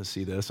cool to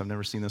see this. I've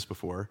never seen this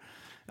before.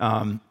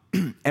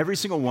 Every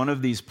single one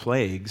of these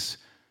plagues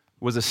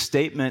was a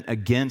statement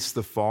against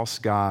the false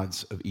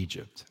gods of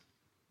Egypt.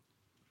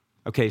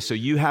 Okay, so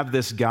you have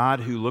this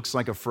God who looks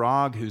like a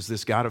frog, who's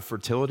this God of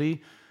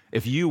fertility.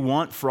 If you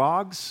want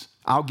frogs,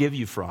 I'll give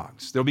you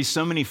frogs. There'll be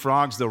so many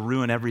frogs, they'll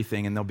ruin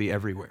everything and they'll be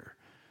everywhere.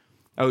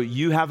 Oh,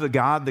 you have the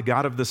God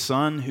of the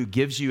sun, who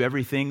gives you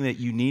everything that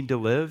you need to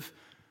live.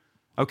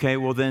 Okay,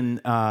 well then,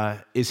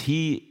 is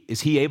he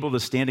able to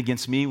stand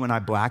against me when I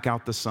black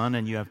out the sun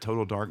and you have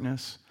total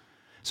darkness?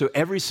 So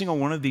every single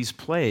one of these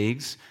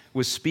plagues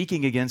was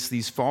speaking against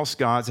these false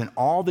gods and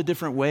all the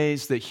different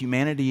ways that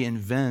humanity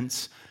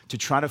invents to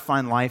try to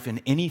find life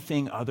in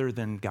anything other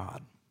than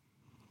God.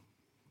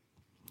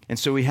 And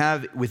so we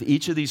have, with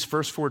each of these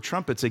first 4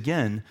 trumpets,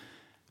 again,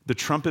 the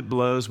trumpet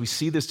blows, we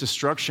see this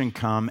destruction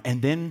come,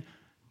 and then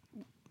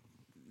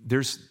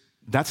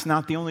that's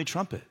not the only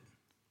trumpet.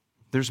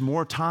 There's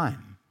more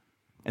time.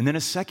 And then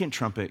a second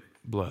trumpet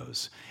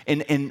blows.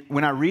 And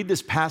when I read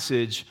this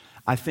passage,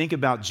 I think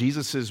about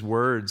Jesus'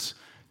 words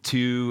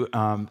to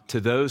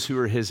those who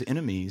are his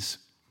enemies,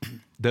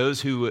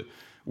 those who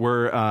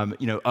were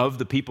of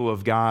the people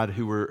of God,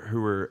 who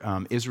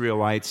were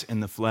Israelites in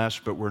the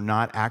flesh, but were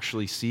not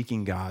actually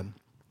seeking God.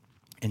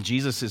 And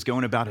Jesus is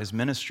going about his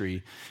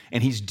ministry,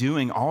 and he's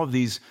doing all of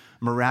these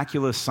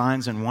miraculous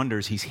signs and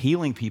wonders. He's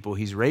healing people.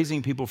 He's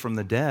raising people from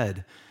the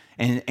dead.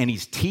 And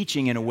he's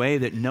teaching in a way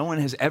that no one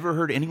has ever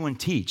heard anyone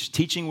teach,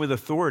 teaching with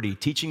authority,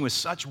 teaching with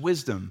such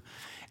wisdom.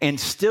 And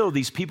still,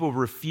 these people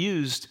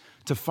refused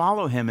to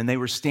follow him, and they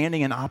were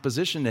standing in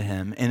opposition to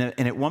him. And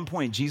at one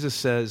point, Jesus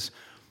says,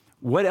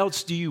 "What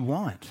else do you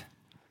want?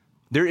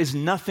 There is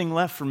nothing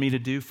left for me to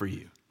do for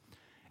you."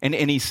 And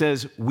he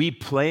says, "We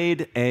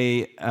played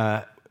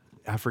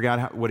I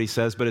forgot what he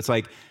says, but it's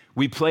like,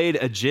 we played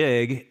a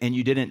jig and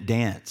you didn't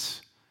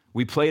dance.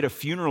 We played a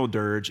funeral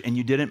dirge and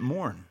you didn't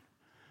mourn."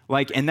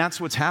 And that's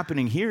what's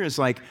happening here is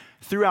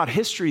throughout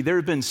history, there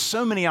have been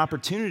so many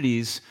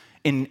opportunities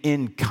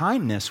in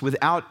kindness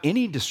without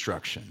any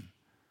destruction.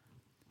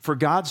 For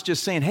God's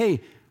just saying, hey,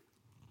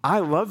 I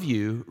love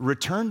you,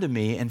 return to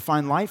me and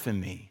find life in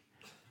me.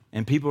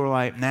 And people are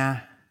like, nah.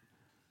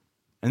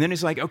 And then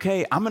he's like,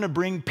 okay, I'm going to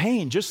bring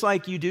pain, just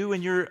like you do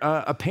when you're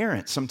a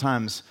parent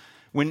sometimes.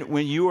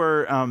 When you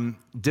are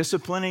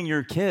disciplining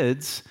your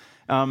kids,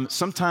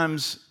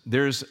 sometimes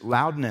there's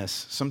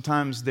loudness.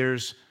 Sometimes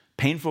there's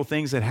painful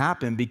things that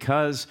happen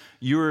because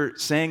you're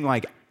saying,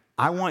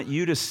 I want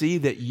you to see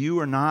that you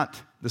are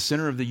not the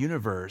center of the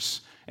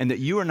universe and that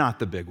you are not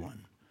the big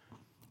one.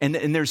 And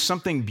there's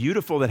something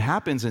beautiful that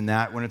happens in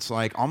that when it's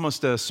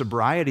almost a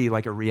sobriety,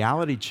 like a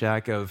reality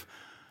check of,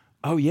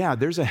 oh yeah,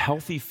 there's a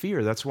healthy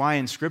fear. That's why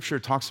in Scripture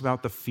it talks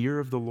about the fear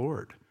of the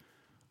Lord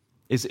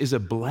is a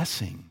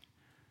blessing.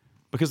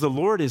 Because the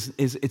Lord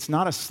it's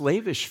not a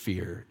slavish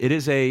fear. It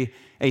is a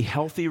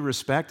healthy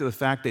respect of the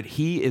fact that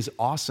he is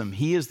awesome.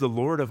 He is the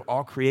Lord of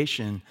all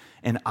creation,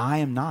 and I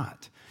am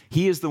not.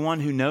 He is the one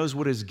who knows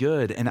what is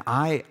good, and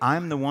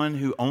I'm the one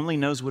who only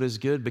knows what is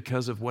good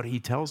because of what he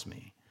tells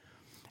me.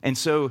 And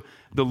so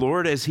the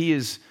Lord, as he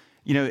is,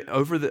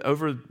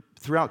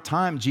 throughout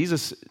time,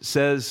 Jesus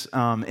says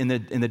in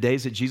the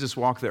days that Jesus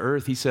walked the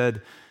earth, he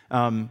said,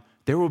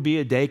 there will be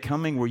a day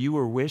coming where you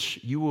will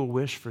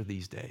wish for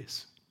these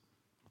days.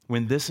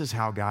 When this is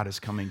how God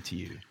is coming to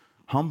you,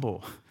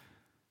 humble,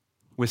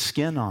 with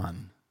skin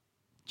on,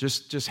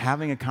 just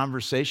having a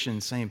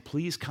conversation saying,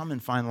 please come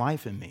and find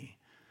life in me.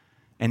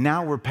 And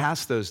now we're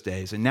past those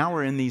days, and now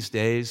we're in these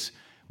days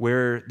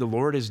where the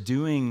Lord is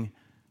doing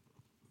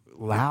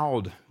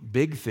loud,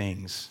 big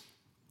things,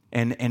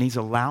 and he's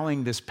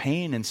allowing this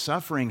pain and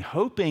suffering,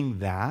 hoping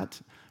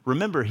that,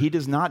 remember, he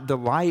does not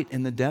delight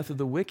in the death of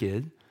the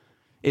wicked.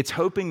 It's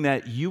hoping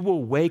that you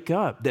will wake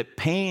up, that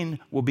pain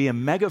will be a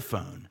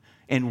megaphone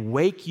and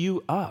wake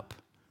you up.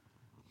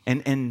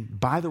 And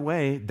by the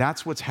way,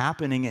 that's what's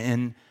happening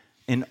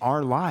in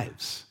our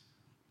lives.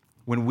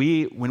 When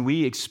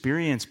we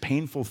experience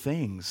painful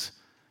things,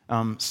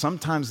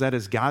 sometimes that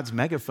is God's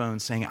megaphone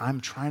saying,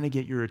 I'm trying to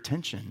get your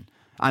attention.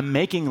 I'm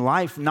making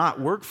life not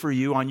work for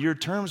you on your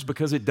terms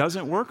because it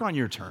doesn't work on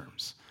your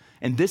terms.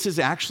 And this is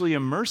actually a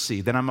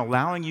mercy that I'm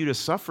allowing you to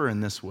suffer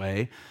in this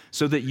way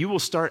so that you will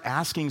start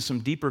asking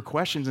some deeper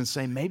questions and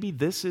say, maybe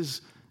this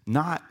is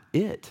not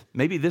it.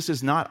 Maybe this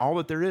is not all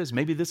that there is.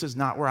 Maybe this is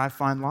not where I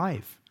find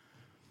life.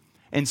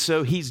 And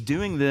so he's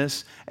doing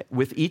this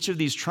with each of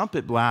these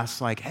trumpet blasts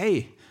like,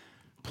 hey,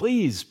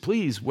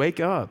 please wake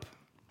up.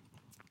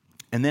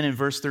 And then in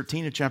verse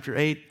 13 of chapter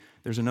 8,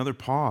 there's another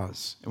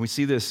pause. And we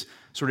see this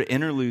sort of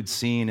interlude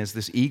scene as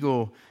this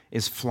eagle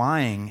is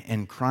flying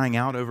and crying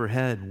out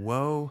overhead,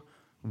 woe,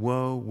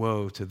 woe,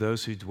 woe to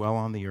those who dwell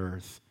on the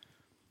earth.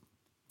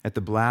 at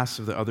the blast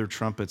of the other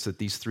trumpets that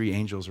these three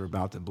angels are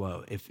about to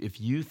blow. If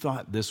you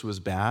thought this was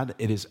bad,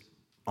 it is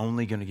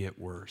only going to get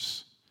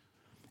worse.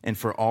 And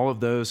for all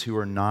of those who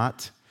are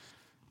not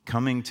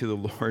coming to the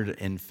Lord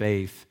in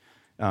faith,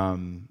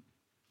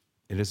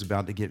 it is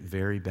about to get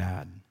very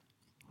bad.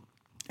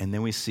 And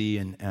then we see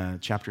in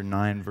chapter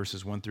 9,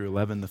 verses 1 through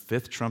 11, the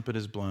fifth trumpet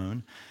is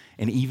blown.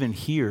 And even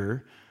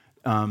here,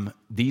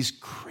 these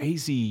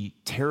crazy,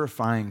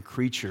 terrifying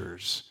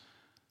creatures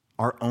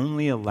are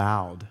only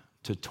allowed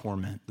to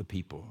torment the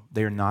people.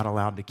 They are not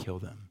allowed to kill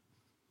them.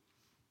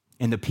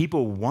 And the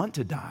people want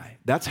to die.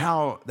 That's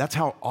how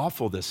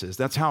awful this is.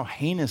 That's how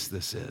heinous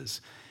this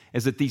is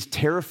that these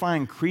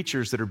terrifying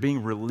creatures that are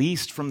being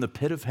released from the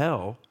pit of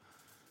hell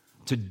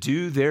to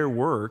do their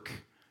work,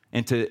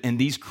 and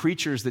these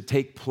creatures that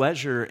take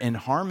pleasure in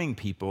harming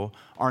people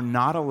are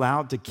not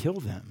allowed to kill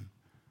them.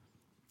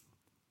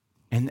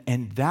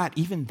 And that,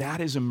 even that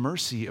is a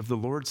mercy of the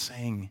Lord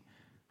saying,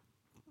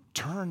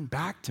 turn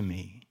back to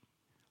me.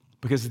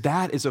 Because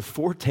that is a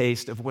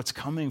foretaste of what's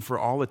coming for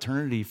all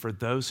eternity for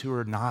those who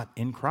are not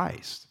in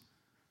Christ.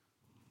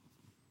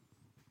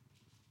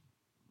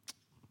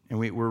 And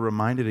we're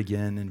reminded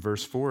again in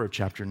verse 4 of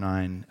chapter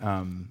 9,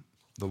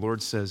 the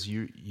Lord says,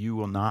 you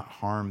will not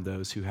harm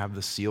those who have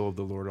the seal of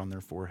the Lord on their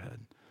forehead.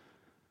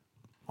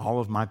 All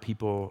of my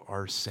people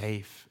are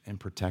safe and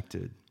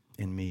protected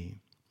in me.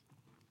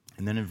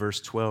 And then in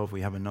verse 12,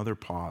 we have another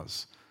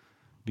pause.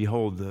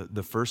 Behold,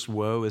 the first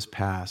woe is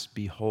past.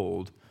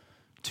 Behold,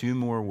 two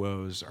more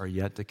woes are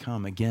yet to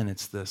come. Again,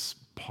 it's this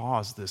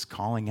pause, this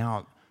calling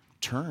out,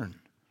 turn,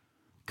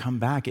 come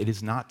back. It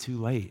is not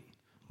too late.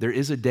 There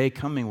is a day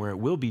coming where it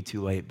will be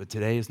too late, but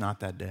today is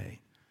not that day.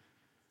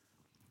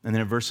 And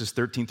then in verses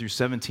 13 through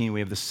 17, we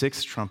have the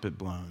sixth trumpet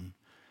blown.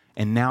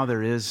 And now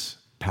there is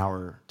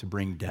power to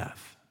bring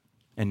death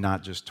and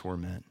not just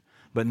torment,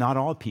 but not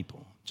all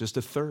people, just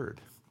a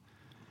third.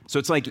 So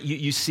it's like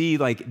you see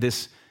like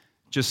this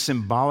just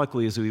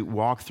symbolically as we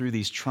walk through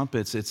these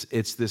trumpets,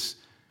 it's this,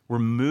 we're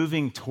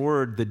moving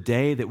toward the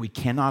day that we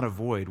cannot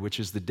avoid, which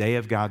is the day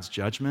of God's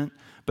judgment.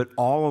 But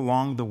all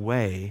along the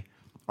way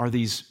are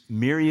these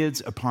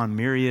myriads upon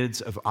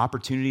myriads of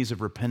opportunities of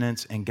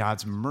repentance and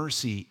God's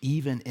mercy,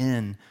 even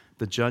in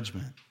the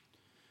judgment.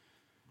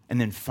 And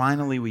then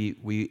finally,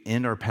 we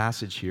end our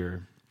passage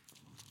here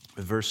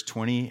with verse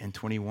 20 and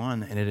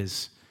 21, and it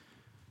is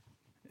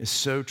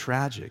so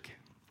tragic.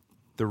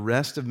 The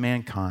rest of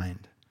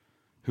mankind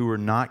who were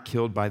not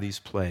killed by these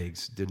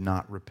plagues did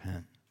not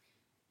repent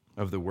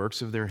of the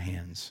works of their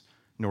hands,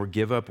 nor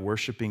give up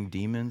worshiping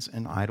demons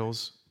and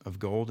idols of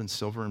gold and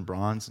silver and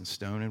bronze and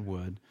stone and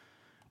wood,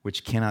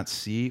 which cannot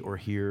see or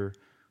hear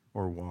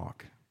or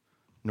walk.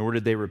 Nor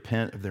did they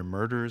repent of their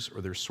murders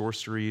or their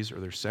sorceries or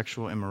their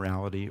sexual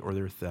immorality or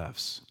their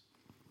thefts.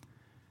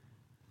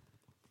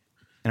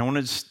 And I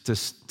wanted to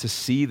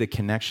see the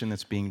connection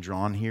that's being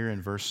drawn here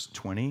in verse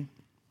 20.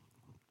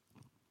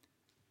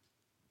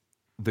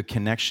 The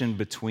connection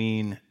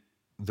between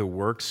the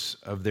works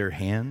of their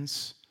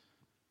hands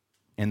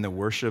and the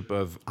worship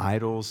of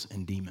idols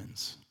and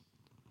demons.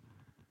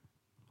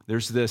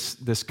 There's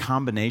this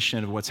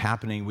combination of what's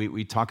happening.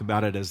 We talk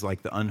about it as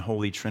like the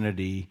unholy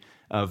trinity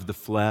of the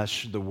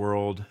flesh, the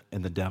world,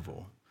 and the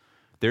devil.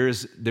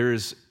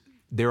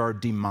 There are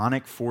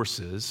demonic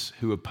forces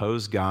who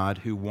oppose God,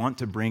 who want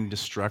to bring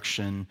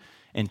destruction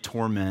and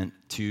torment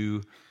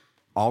to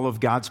all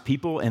of God's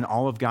people and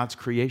all of God's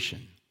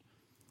creation.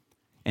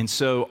 And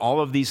so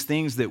all of these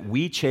things that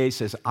we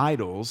chase as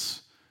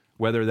idols,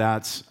 whether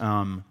that's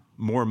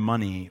more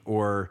money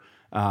or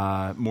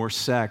more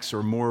sex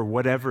or more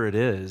whatever it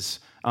is,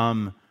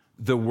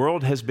 the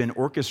world has been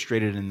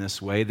orchestrated in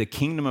this way. The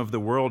kingdom of the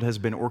world has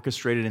been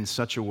orchestrated in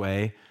such a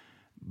way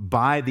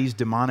by these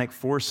demonic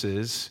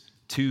forces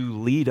to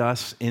lead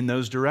us in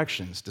those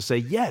directions, to say,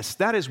 yes,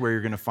 that is where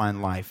you're going to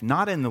find life,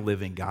 not in the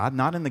living God,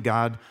 not in the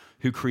God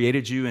who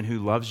created you and who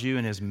loves you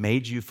and has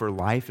made you for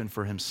life and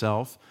for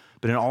himself,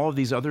 but in all of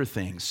these other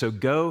things. So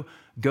go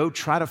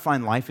try to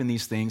find life in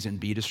these things and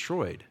be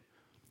destroyed.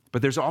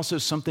 But there's also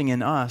something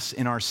in us,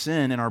 in our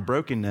sin, in our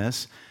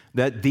brokenness,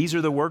 that these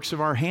are the works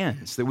of our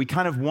hands, that we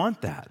kind of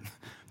want that.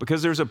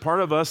 Because there's a part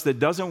of us that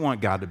doesn't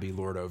want God to be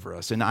Lord over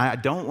us. And I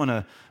don't want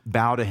to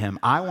bow to him.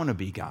 I want to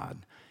be God.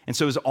 And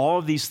so as all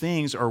of these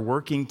things are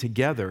working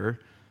together,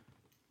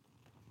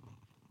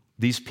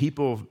 these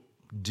people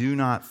do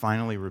not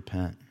finally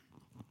repent.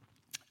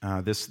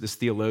 This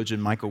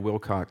theologian, Michael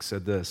Wilcox,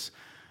 said this: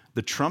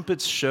 "The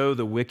trumpets show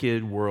the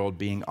wicked world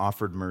being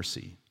offered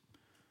mercy.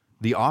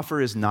 The offer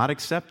is not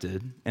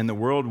accepted, and the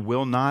world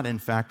will not, in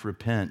fact,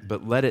 repent,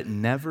 but let it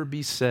never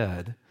be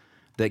said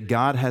that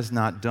God has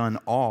not done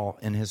all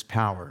in his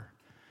power,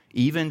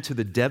 even to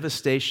the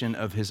devastation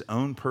of his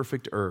own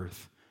perfect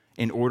earth,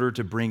 in order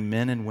to bring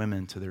men and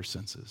women to their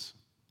senses."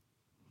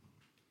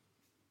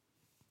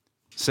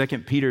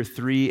 2 Peter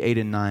 3, 8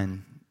 and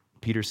 9,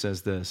 Peter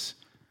says this: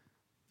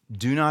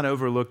 "Do not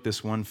overlook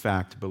this one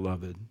fact,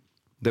 beloved,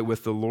 that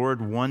with the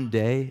Lord 1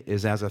 day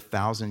is as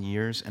 1,000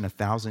 years, and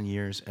 1,000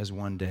 years as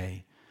 1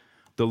 day.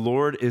 The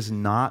Lord is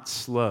not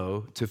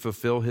slow to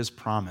fulfill his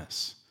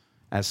promise,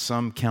 as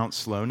some count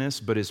slowness,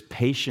 but is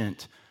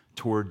patient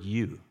toward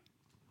you,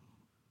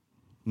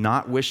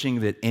 not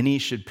wishing that any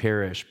should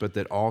perish, but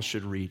that all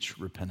should reach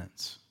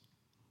repentance.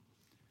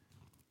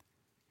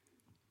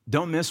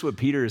 Don't miss what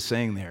Peter is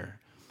saying there.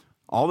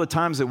 All the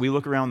times that we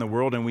look around the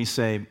world and we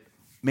say,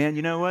 man,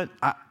 you know what?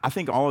 I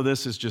think all of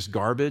this is just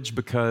garbage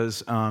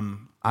because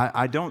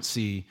I don't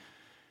see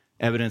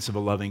evidence of a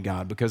loving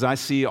God, because I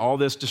see all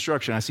this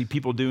destruction. I see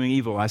people doing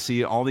evil. I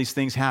see all these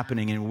things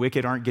happening, and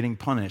wicked aren't getting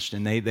punished,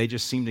 and they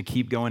just seem to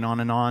keep going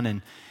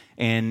on.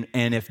 And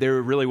if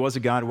there really was a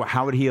God,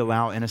 how would he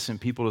allow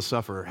innocent people to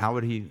suffer? How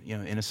would he,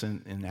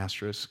 innocent in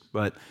asterisk,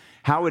 but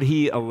how would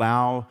he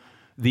allow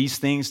these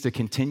things to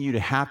continue to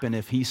happen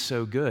if he's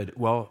so good?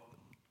 Well,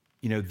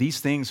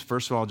 these things,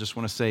 first of all, I just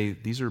want to say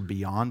these are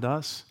beyond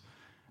us.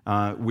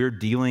 We're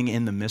dealing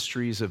in the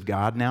mysteries of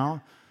God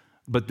now,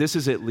 but this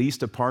is at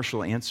least a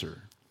partial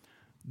answer.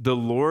 The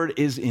Lord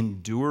is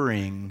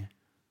enduring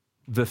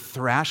the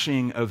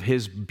thrashing of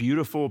his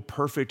beautiful,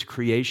 perfect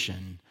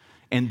creation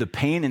and the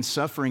pain and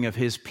suffering of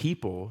his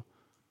people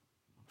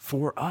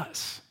for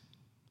us,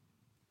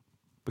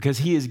 because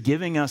he is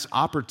giving us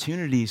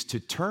opportunities to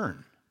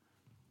turn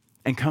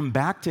and come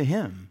back to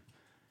him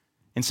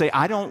and say,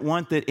 I don't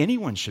want that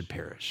anyone should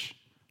perish.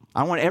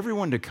 I want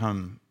everyone to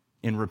come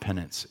in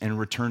repentance and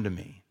return to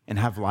me and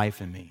have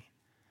life in me.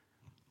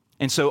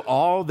 And so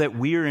all that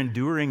we are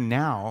enduring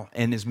now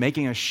and is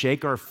making us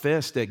shake our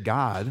fist at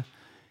God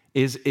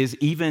is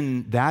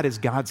even that is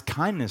God's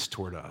kindness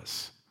toward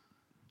us,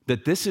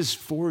 that this is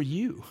for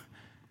you.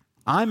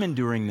 I'm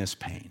enduring this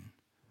pain.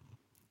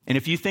 And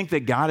if you think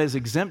that God is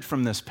exempt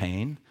from this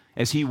pain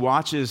as he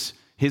watches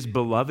his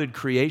beloved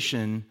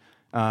creation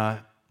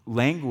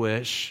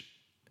languish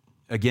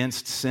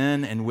against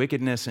sin and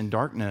wickedness and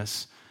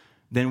darkness,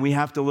 then we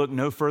have to look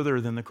no further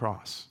than the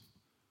cross.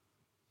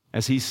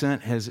 As he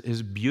sent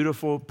his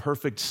beautiful,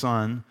 perfect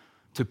son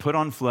to put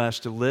on flesh,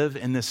 to live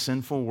in this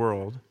sinful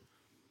world,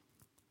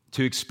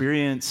 to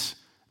experience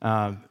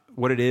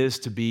what it is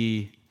to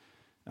be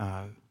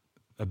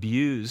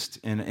abused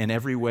in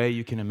every way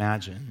you can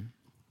imagine,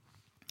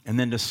 and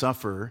then to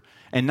suffer,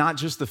 and not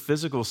just the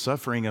physical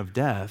suffering of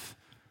death,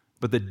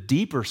 but the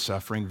deeper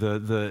suffering,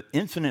 the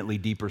infinitely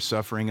deeper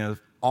suffering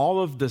of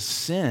all of the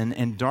sin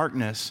and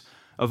darkness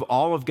of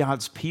all of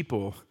God's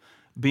people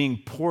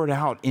being poured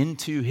out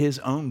into his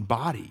own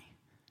body.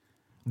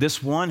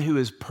 This one who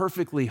is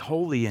perfectly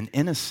holy and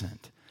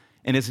innocent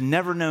and has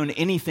never known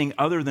anything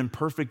other than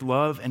perfect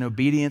love and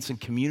obedience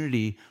and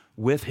community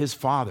with his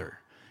Father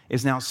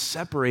is now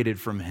separated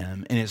from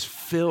him and is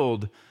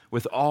filled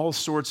with all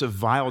sorts of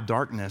vile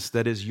darkness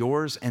that is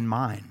yours and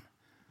mine.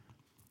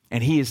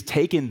 And he has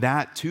taken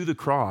that to the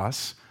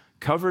cross,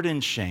 covered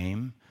in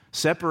shame,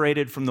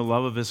 separated from the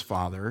love of his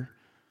Father,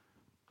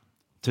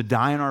 to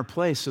die in our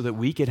place so that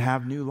we could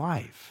have new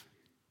life.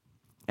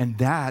 And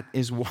that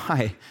is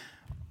why,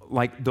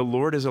 the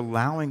Lord is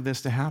allowing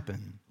this to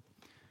happen.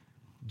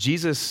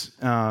 Jesus,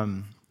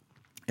 in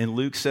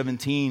Luke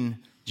 17,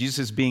 Jesus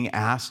is being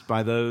asked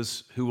by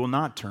those who will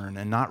not turn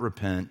and not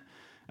repent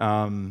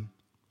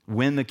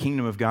when the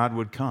kingdom of God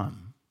would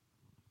come.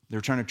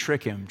 They're trying to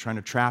trick him, trying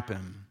to trap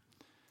him.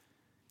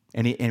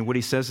 And what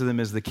he says to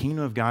them is the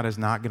kingdom of God is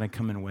not going to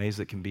come in ways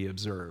that can be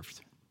observed.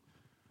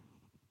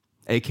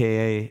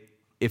 AKA,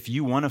 if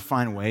you want to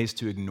find ways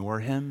to ignore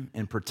him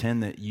and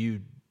pretend that you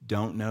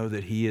don't know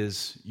that he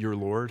is your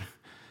Lord,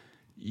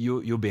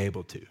 you'll be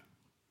able to.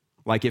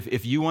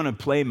 If you want to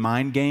play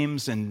mind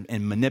games and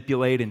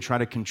manipulate and try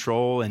to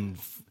control and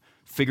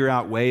figure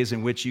out ways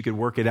in which you could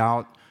work it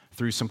out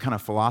through some kind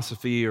of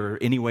philosophy or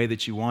any way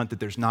that you want,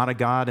 that there's not a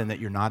God and that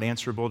you're not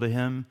answerable to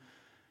him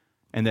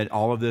and that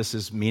all of this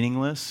is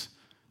meaningless,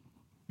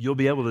 you'll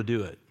be able to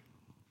do it.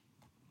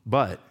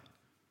 But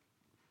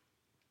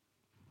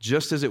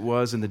just as it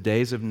was in the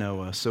days of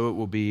Noah, so it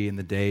will be in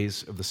the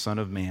days of the Son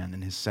of Man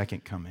in his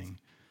second coming.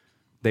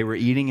 They were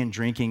eating and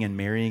drinking and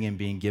marrying and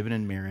being given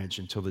in marriage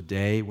until the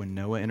day when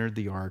Noah entered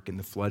the ark and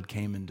the flood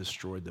came and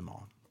destroyed them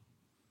all.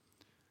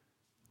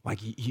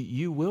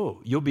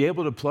 You'll be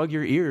able to plug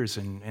your ears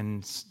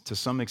and to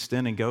some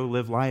extent and go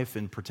live life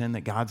and pretend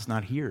that God's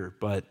not here.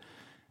 But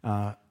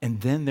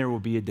and then there will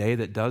be a day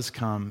that does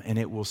come and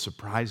it will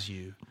surprise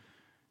you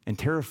and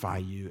terrify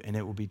you, and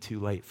it will be too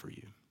late for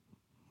you.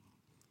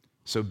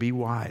 So be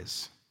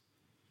wise.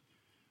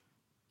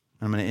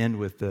 I'm going to end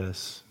with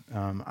this.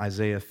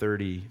 Isaiah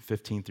 30,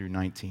 15 through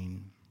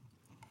 19.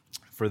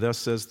 For thus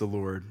says the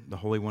Lord, the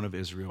Holy One of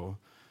Israel,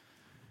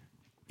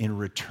 in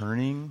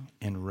returning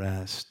and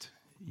rest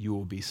you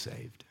will be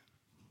saved.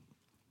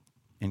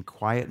 In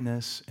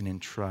quietness and in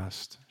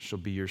trust shall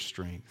be your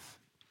strength.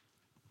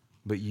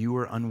 But you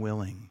were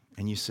unwilling,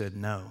 and you said,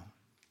 no.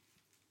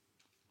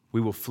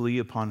 We will flee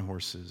upon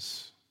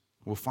horses.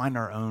 We'll find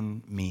our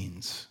own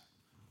means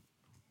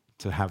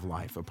to have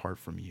life apart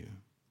from you.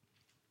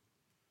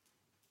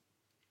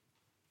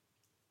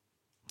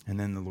 And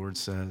then the Lord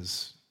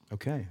says,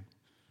 okay,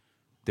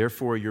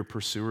 therefore your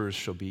pursuers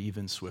shall be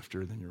even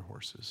swifter than your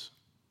horses.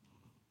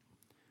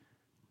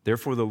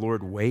 Therefore the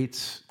Lord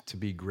waits to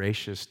be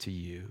gracious to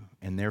you,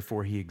 and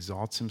therefore he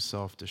exalts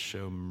himself to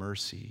show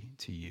mercy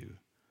to you.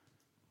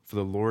 For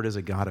the Lord is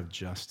a God of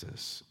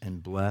justice,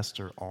 and blessed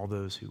are all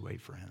those who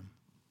wait for him.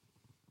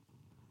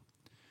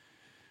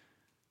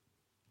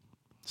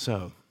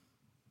 So,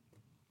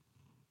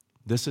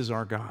 this is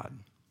our God.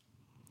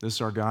 This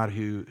is our God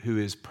who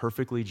is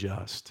perfectly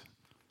just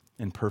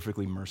and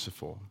perfectly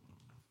merciful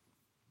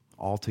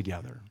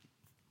altogether,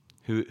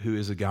 who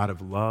is a God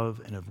of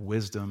love and of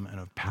wisdom and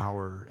of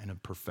power and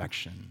of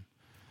perfection.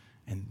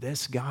 And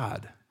this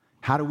God,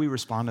 how do we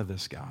respond to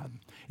this God?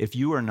 If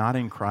you are not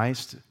in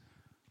Christ,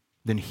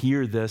 then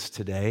hear this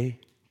today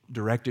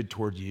directed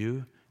toward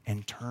you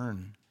and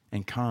turn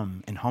and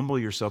come and humble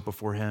yourself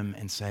before him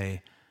and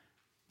say,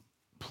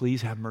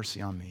 please have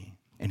mercy on me.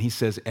 And he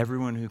says,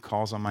 everyone who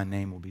calls on my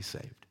name will be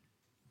saved.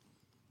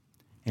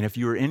 And if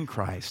you are in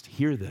Christ,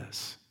 hear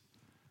this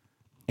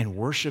and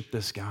worship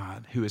this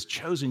God who has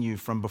chosen you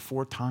from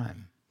before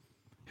time,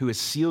 who has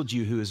sealed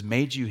you, who has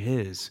made you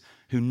his,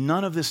 who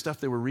none of this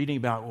stuff that we're reading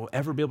about will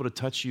ever be able to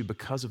touch you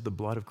because of the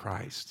blood of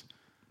Christ,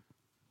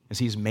 as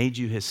he's made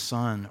you his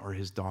son or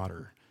his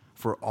daughter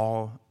for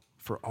all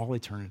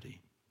eternity.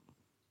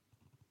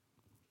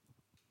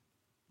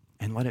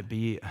 And let it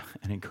be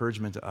an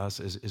encouragement to us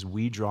as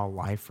we draw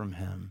life from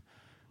him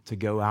to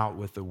go out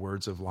with the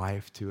words of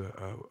life to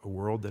a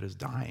world that is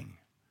dying.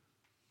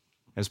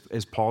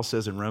 As Paul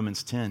says in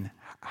Romans 10,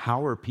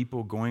 how are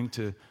people going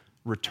to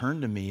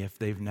return to me if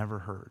they've never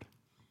heard?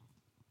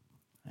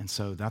 And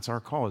so that's our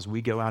call as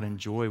we go out in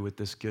joy with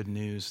this good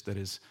news that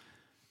is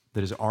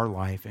our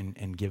life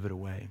and give it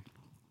away.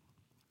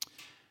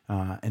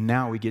 And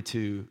now we get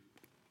to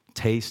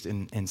taste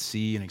and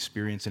see and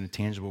experience in a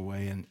tangible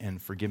way,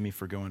 and forgive me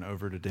for going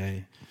over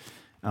today.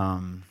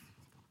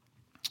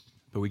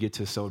 But we get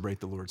to celebrate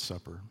the Lord's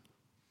Supper.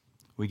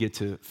 We get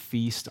to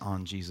feast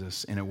on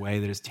Jesus in a way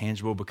that is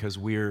tangible because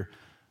we're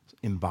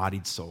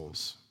embodied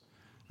souls.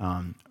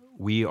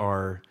 We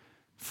are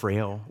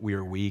frail, we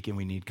are weak, and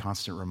we need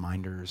constant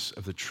reminders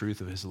of the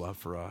truth of his love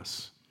for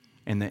us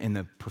and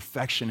the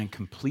perfection and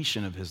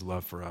completion of his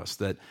love for us,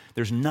 that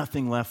there's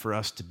nothing left for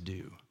us to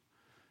do.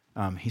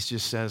 He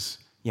just says,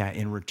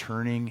 in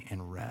returning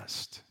and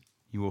rest,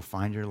 you will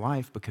find your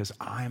life because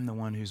I am the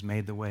one who's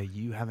made the way.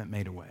 You haven't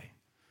made a way.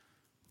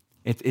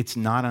 It's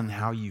not on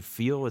how you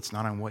feel. It's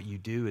not on what you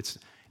do. It's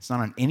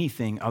not on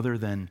anything other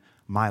than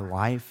my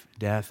life,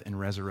 death, and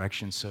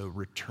resurrection. So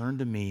return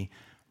to me,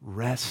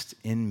 rest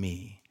in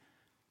me.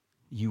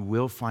 You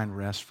will find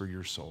rest for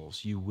your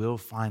souls. You will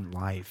find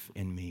life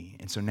in me.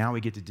 And so now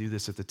we get to do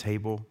this at the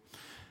table.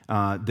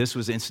 This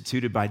was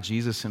instituted by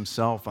Jesus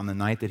himself on the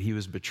night that he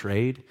was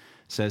betrayed. It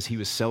says he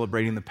was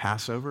celebrating the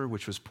Passover,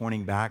 which was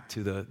pointing back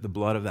to the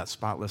blood of that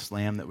spotless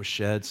lamb that was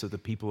shed so the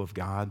people of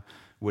God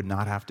would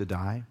not have to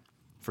die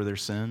for their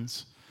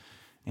sins.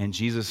 And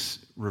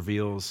Jesus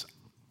reveals,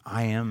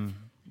 I am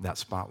that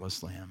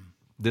spotless lamb.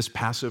 This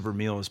Passover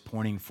meal is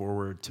pointing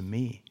forward to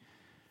me.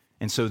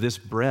 And so this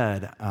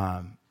bread,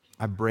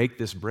 I break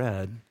this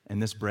bread,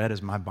 and this bread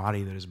is my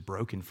body that is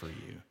broken for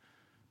you.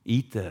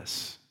 Eat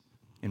this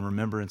in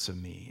remembrance of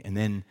me. And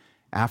then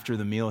after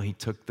the meal, he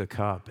took the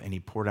cup and he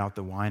poured out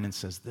the wine and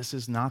says, this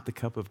is not the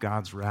cup of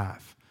God's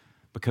wrath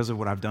because of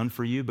what I've done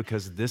for you,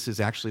 because this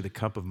is actually the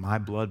cup of my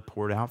blood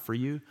poured out for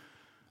you.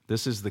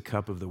 This is the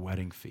cup of the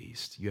wedding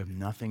feast. You have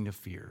nothing to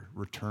fear.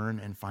 Return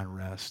and find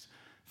rest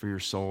for your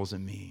souls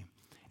in me.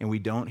 And we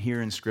don't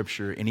hear in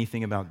Scripture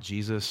anything about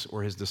Jesus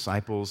or his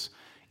disciples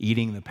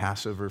eating the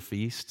Passover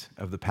feast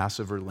of the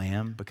Passover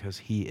lamb because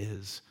he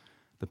is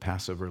the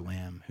Passover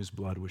lamb whose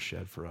blood was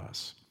shed for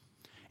us.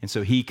 And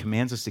so he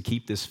commands us to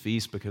keep this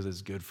feast because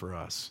it's good for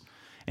us.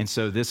 And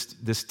so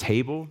this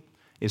table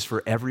is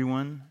for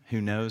everyone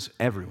who knows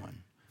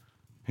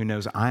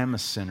I am a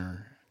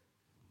sinner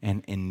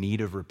and in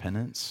need of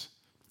repentance,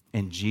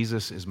 and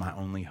Jesus is my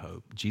only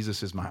hope.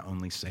 Jesus is my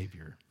only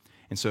Savior.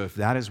 And so if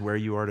that is where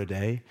you are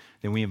today,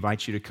 then we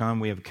invite you to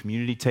come. We have a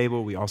community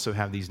table. We also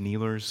have these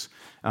kneelers.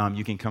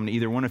 You can come to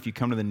either one. If you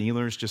come to the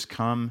kneelers, just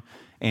come,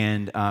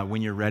 and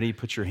when you're ready,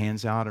 put your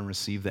hands out and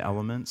receive the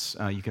elements.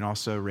 You can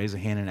also raise a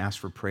hand and ask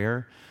for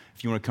prayer.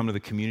 If you want to come to the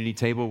community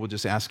table, we'll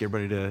just ask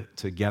everybody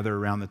to gather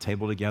around the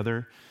table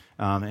together,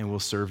 and we'll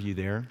serve you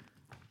there.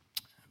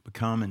 But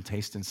come and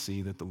taste and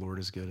see that the Lord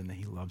is good and that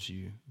he loves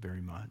you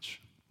very much.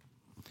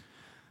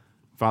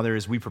 Father,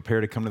 as we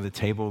prepare to come to the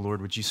table,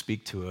 Lord, would you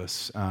speak to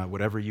us,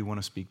 whatever you want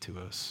to speak to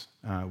us.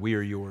 We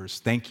are yours.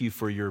 Thank you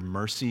for your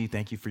mercy.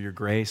 Thank you for your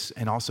grace.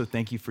 And also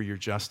thank you for your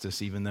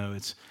justice, even though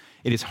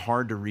it is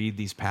hard to read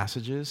these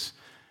passages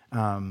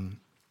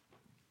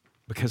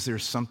because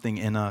there's something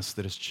in us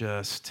that is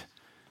just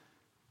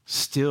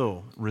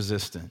still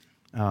resistant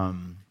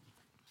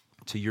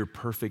to your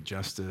perfect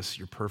justice,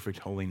 your perfect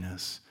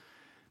holiness.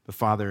 But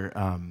Father,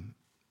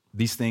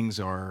 these things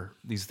are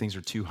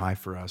too high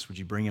for us. Would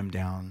you bring them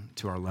down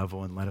to our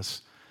level and let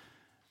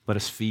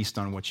us feast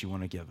on what you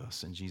want to give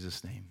us? In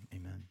Jesus' name,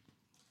 amen.